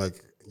stage. I'm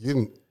like,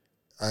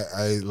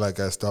 I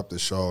stopped the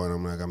show and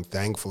I'm like, I'm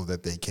thankful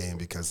that they came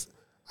because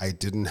I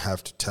didn't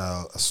have to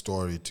tell a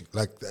story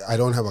I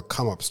don't have a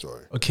come up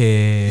story.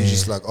 Okay. You're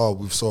just like, oh,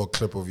 we saw a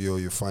clip of you,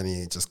 you're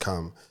funny, just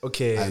come.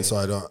 Okay. And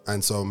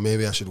so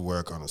maybe I should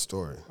work on a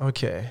story.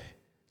 Okay.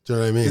 Do you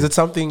know what I mean? Is it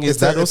something? Is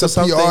that also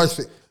something? PR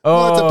thing.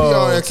 It's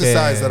a PR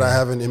exercise that I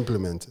haven't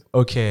implemented.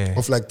 Okay.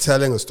 Of like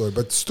telling a story,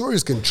 but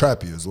stories can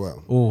trap you as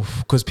well. Oof,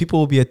 because people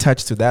will be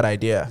attached to that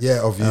idea.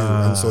 Yeah, of you,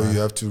 and so you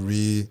have to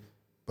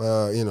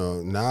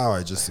now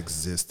I just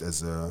exist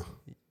as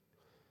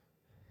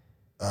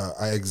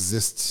I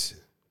exist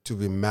to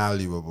be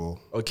malleable.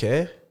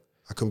 Okay.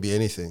 I can be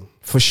anything.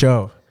 For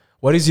sure.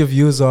 What is your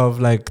views of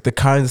like the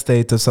current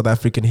state of South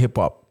African hip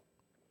hop?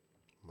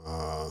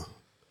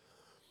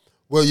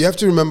 Well, you have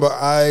to remember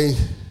I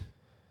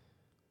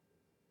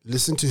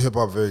listen to hip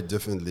hop very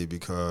differently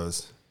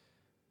because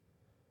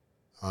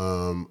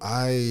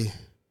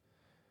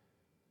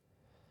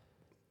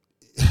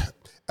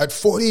at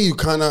 40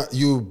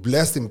 you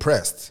blessed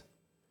impressed.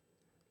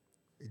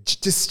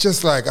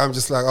 Just like I'm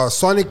just like,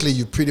 sonically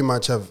you pretty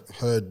much have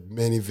heard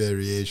many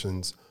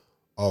variations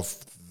of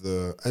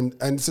and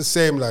it's the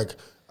same like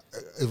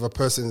if a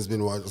person has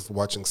been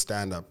watching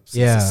stand-up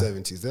since the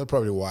 70s, they'll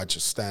probably watch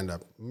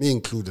stand-up, me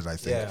included, I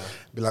think. Yeah.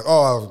 Be like,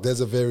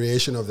 there's a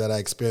variation of that I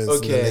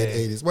experienced in the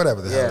late 80s,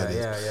 whatever the hell it is.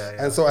 Yeah.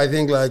 And so I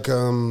think like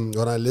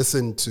when I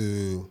listen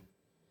to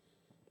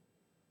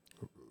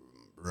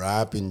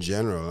rap in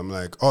general, I'm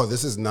like,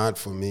 this is not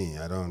for me.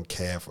 I don't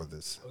care for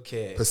this.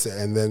 Okay.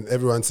 And then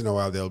every once in a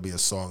while, there'll be a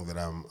song that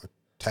I'm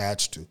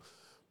attached to.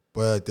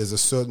 But there's a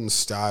certain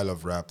style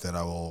of rap that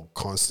I will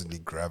constantly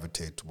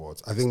gravitate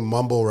towards. I think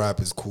mumble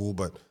rap is cool,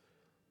 but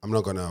I'm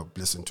not going to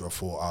listen to a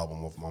full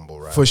album of mumble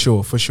rap. For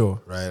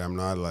sure. Right? I'm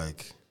not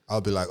like,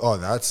 I'll be like,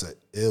 that's an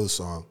ill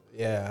song.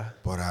 Yeah.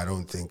 But I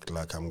don't think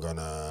like I'm going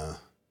to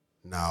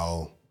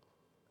now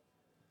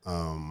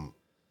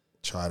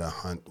try to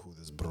hunt who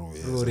this bro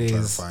is and try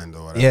to find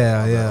or whatever.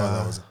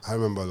 Yeah. I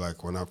remember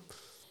like when I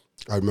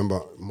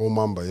remember Mo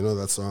Mamba, you know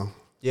that song?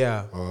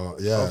 Yeah.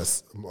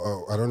 Yes.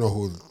 I don't know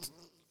who...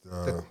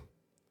 I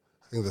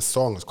think the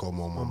song is called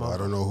Mo Mamba. I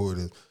don't know who it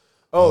is.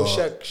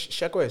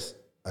 Shaq West.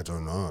 I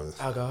don't know.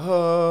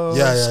 Alcohol.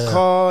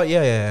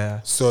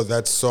 Yeah. So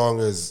that song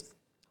is...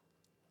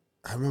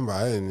 I remember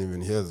I didn't even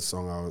hear the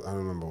song. I don't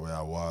remember where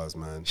I was,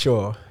 man.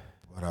 Sure.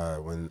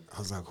 But when I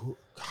was like,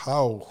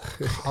 how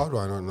do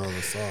I not know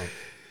the song?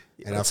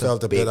 And I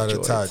felt a bit out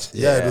of touch.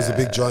 Yeah, it was a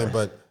big joint,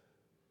 but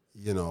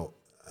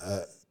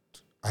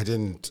I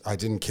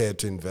didn't care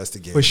to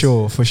investigate. For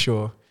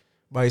sure.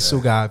 By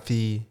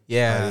Sugapi.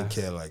 Yeah. I didn't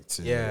care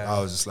to. Yeah. I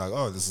was just like,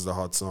 this is a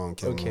hot song.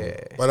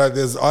 Okay. But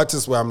there's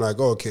artists where I'm like,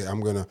 okay, I'm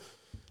gonna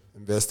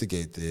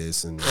investigate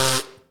this, and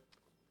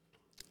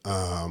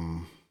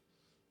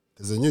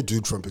there's a new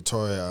dude from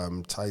Pretoria,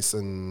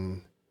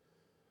 Tyson.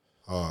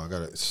 I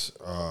got it.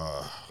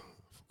 I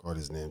forgot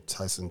his name.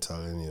 Tyson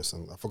Taleni or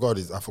something. I forgot.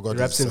 He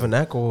raps in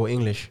vernacular or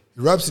English?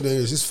 He raps in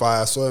English. He's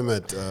fire. I saw him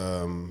at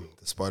the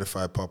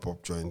Spotify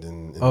pop-up joint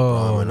in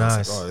Brown,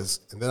 nice.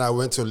 And then I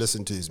went to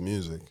listen to his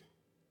music.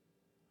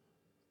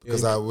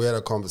 Because we had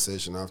a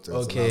conversation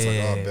afterwards. Okay. And I was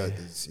like, I bet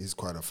he's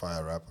quite a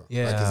fire rapper.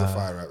 Yeah. Like he's a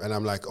fire rapper. And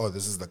I'm like,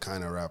 this is the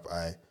kind of rap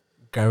I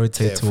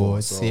gravitate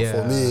towards. So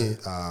for me,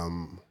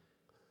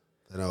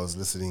 then I was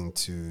listening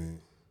to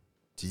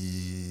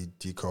D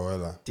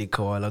Coella. D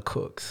Coella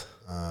cooks.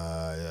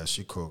 Yeah,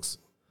 she cooks.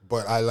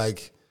 But I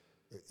like,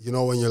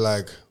 when you're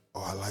like,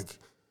 I like,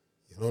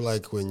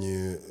 like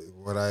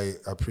what I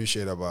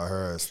appreciate about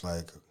her is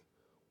like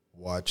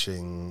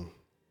watching,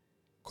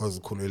 because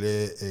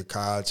Kulele a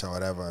culture,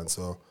 whatever, and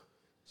so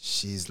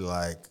she's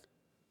like,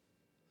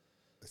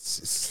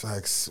 it's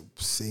like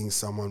seeing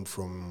someone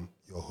from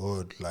your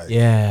hood, like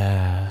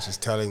she's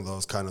telling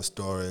those kind of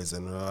stories,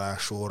 and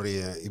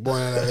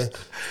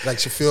like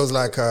she feels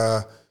like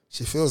a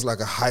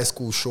high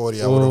school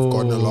shorty I would have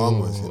gotten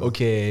along with.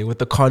 Okay, with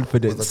the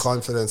confidence.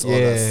 All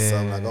that. So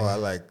I'm like, I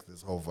like this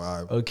this whole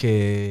vibe.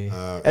 Okay.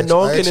 And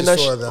actually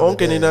saw it the other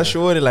day, yeah.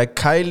 sure like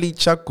Kylie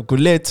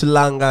Chakukule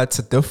it's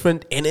a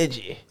different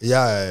energy.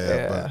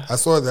 Yeah. But I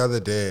saw it the other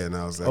day and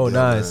I was like, oh,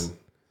 nice. Man,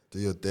 do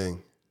your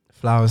thing.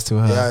 Flowers to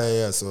her.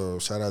 Yeah. So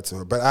shout out to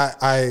her. But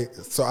I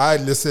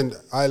listened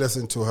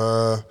to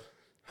her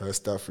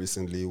stuff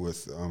recently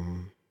with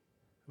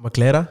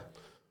Maclera?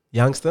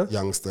 Youngster,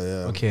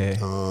 yeah. Okay.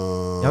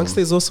 Youngster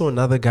is also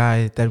another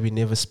guy that we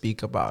never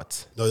speak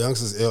about. No,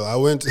 Youngster's ill.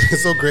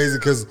 It's so crazy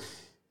because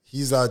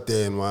he's out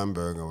there in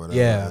Weinberg or whatever.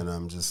 Yeah. And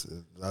I'm just,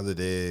 the other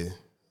day,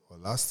 or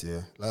last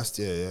year,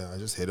 yeah, I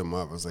just hit him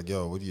up. I was like,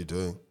 yo, what are you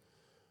doing?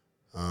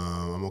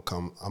 I'm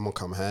gonna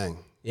come hang.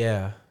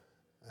 Yeah.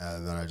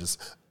 And then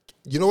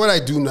you know what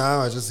I do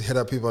now? I just hit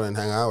up people and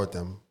hang out with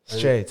them.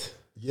 Straight.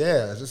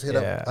 I just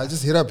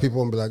hit up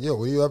people and be like, yo,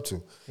 what are you up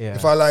to? Yeah.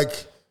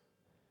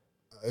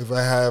 If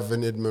I have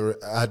an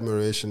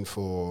admiration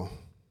for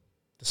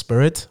the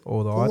spirit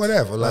or the art,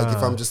 whatever, like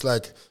if I'm just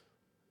like,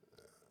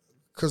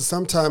 because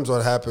sometimes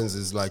what happens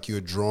is like you're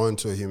drawn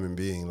to a human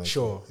being, like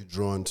sure, you're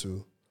drawn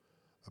to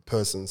a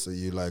person, so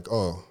you like,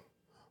 oh,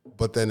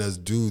 but then as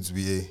dudes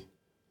we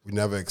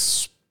never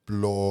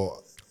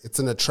explore. It's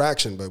an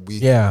attraction, but we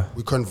try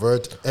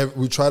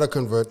to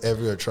convert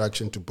every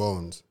attraction to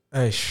bones,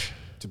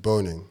 to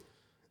boning,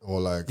 or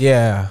like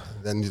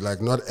Then you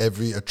like not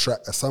every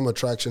some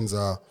attractions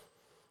are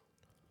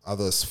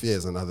other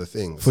spheres and other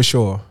things. For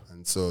sure.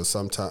 And so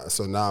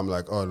now I'm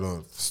like, oh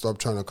no, stop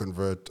trying to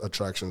convert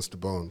attractions to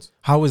bones.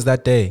 How was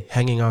that day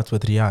hanging out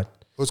with Riyadh?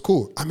 It was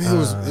cool. I mean,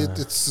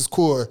 it's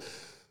cool.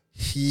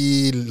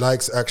 He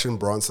likes Action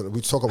Bronson. We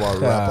talk about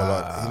rap a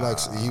lot.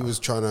 He was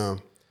trying to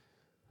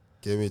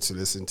get me to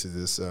listen to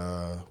this.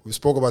 We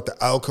spoke about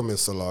The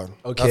Alchemist a lot.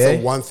 Okay. That's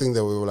the one thing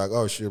that we were like,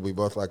 oh shit, we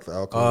both like The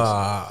Alchemist.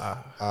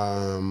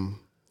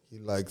 He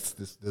likes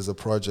this. There's a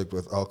project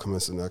with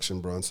Alchemist and Action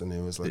Bronson. He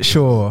was like,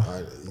 sure,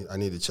 I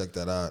need to check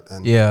that out.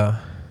 And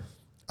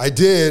I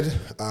did,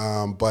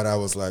 but I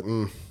was like,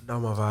 not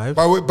my vibe.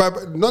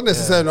 But not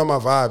necessarily not my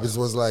vibe. It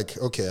was like,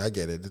 okay, I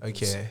get it.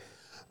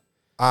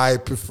 I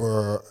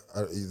prefer.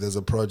 There's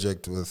a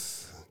project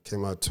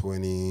came out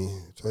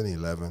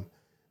 2011.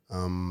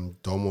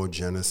 Domo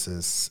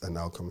Genesis and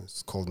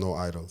Alchemist called No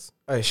Idols.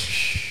 And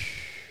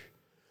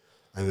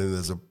then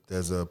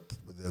there's a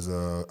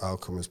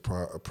Alchemist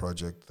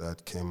project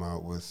that came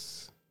out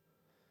with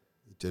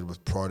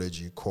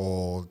Prodigy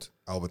called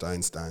Albert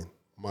Einstein.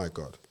 My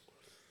God,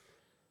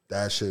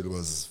 that shit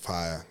was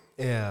fire.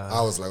 Yeah,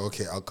 I was like,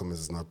 okay,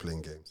 Alchemist is not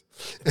playing games.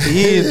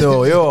 Yeah,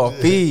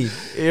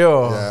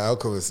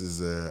 Alchemist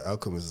is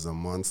a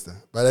monster.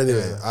 But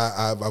anyway,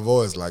 I've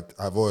always liked.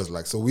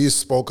 So we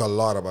spoke a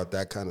lot about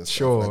that kind of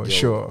stuff. Like,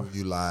 who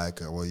you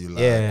like, or what you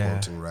like,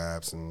 quoting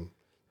raps and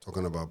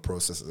talking about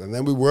processes. And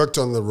then we worked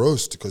on the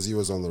roast because he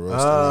was on the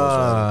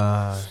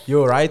roast. You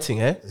were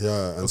writing, eh?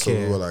 Yeah, and so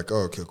we were like,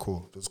 oh, okay,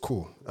 cool. It was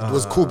cool. It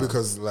was cool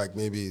because like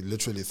maybe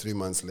literally 3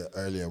 months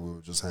earlier we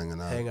were just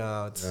hanging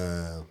out.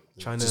 Yeah.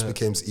 It just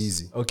became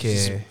easy.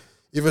 Okay.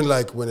 Even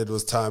like when it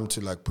was time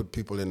to like put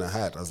people in a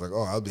hat, I was like,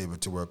 oh, I'll be able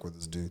to work with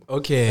this dude.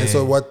 Okay. And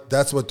so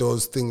that's what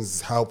those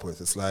things help with.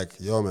 It's like,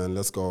 yo, man,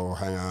 let's go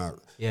hang out.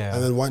 Yeah.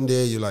 And then one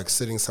day you're like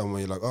sitting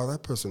somewhere, you're like, oh,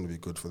 that person would be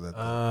good for that.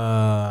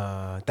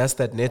 That's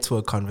that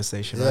network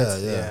conversation, right?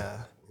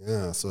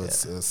 Yeah. So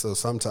so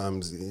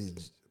sometimes you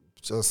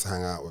just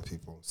hang out with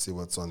people, see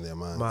what's on their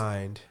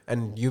mind.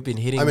 And you've been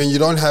hitting. I mean, you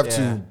don't have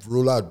to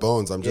rule out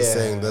bones. I'm just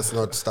saying, let's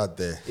not start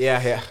there.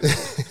 Yeah.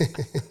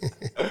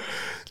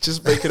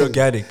 Just make it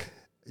organic.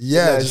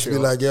 Yeah, just be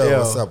like, yo,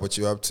 what's up? What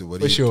you up to?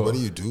 What do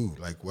you do?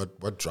 Like,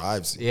 what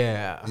drives you?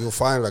 Yeah. You'll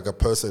find like a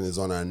person is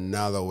on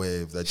another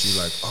wave that you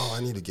like, oh,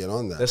 I need to get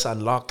on that. Let's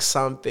unlock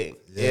something.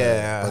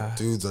 But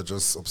dudes are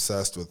just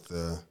obsessed with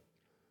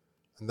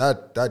and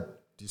that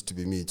used to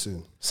be me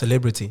too.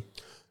 Celebrity.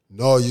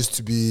 No, it used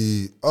to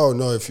be, oh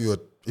no, if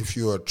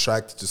you're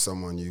attracted to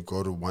someone, you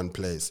go to one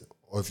place.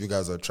 Or if you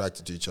guys are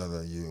attracted to each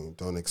other, you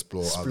don't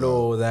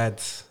explore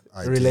that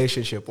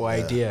relationship or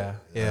idea.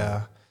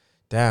 Yeah.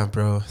 Damn,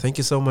 bro. Thank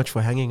you so much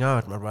for hanging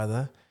out, my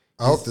brother.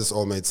 I hope this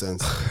all made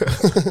sense.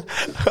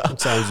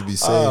 Sometimes you be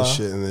saying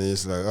shit and then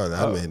it's like, oh,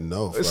 that made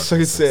no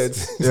fucking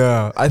sense.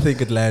 Yeah, I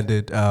think it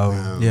landed.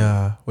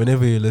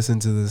 Whenever you listen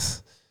to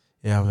this,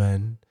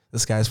 man,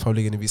 this guy's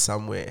probably going to be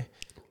somewhere.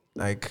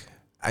 Like,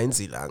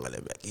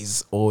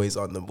 he's always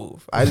on the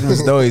move. I didn't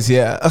even know he's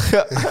here.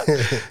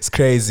 It's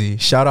crazy.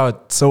 Shout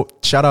out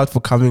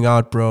for coming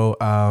out, bro.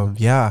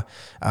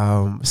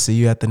 See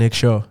you at the next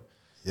show.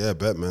 Yeah,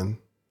 bet, man.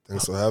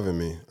 Thanks for having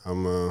me.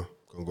 I'm gonna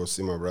go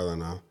see my brother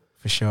now.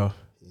 For sure.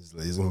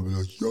 He's gonna be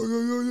like, yo.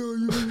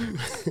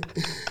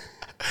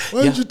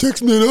 Why didn't you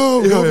text me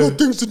now? I have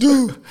things to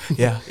do.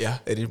 Yeah.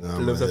 And he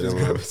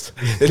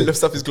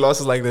lifts up his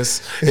glasses like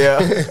this. Yeah.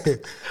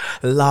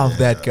 Love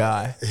that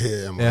guy.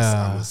 I'm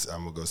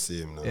gonna go see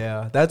him now.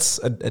 Yeah. That's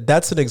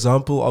an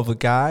example of a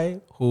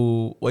guy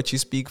who, what you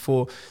speak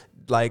for,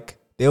 like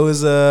there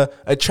was a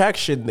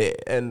attraction there,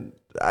 and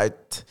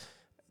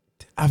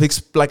I've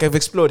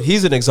explored.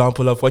 He's an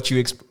example of what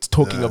you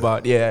talking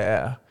about.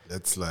 Yeah.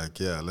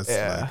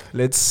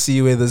 let's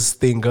see where this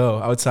thing go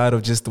outside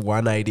of just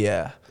one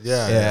idea.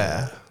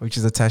 Which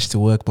is attached to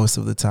work most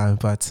of the time.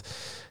 But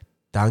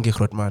danke,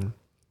 Grootman.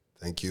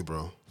 Thank you,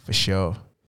 bro. For sure.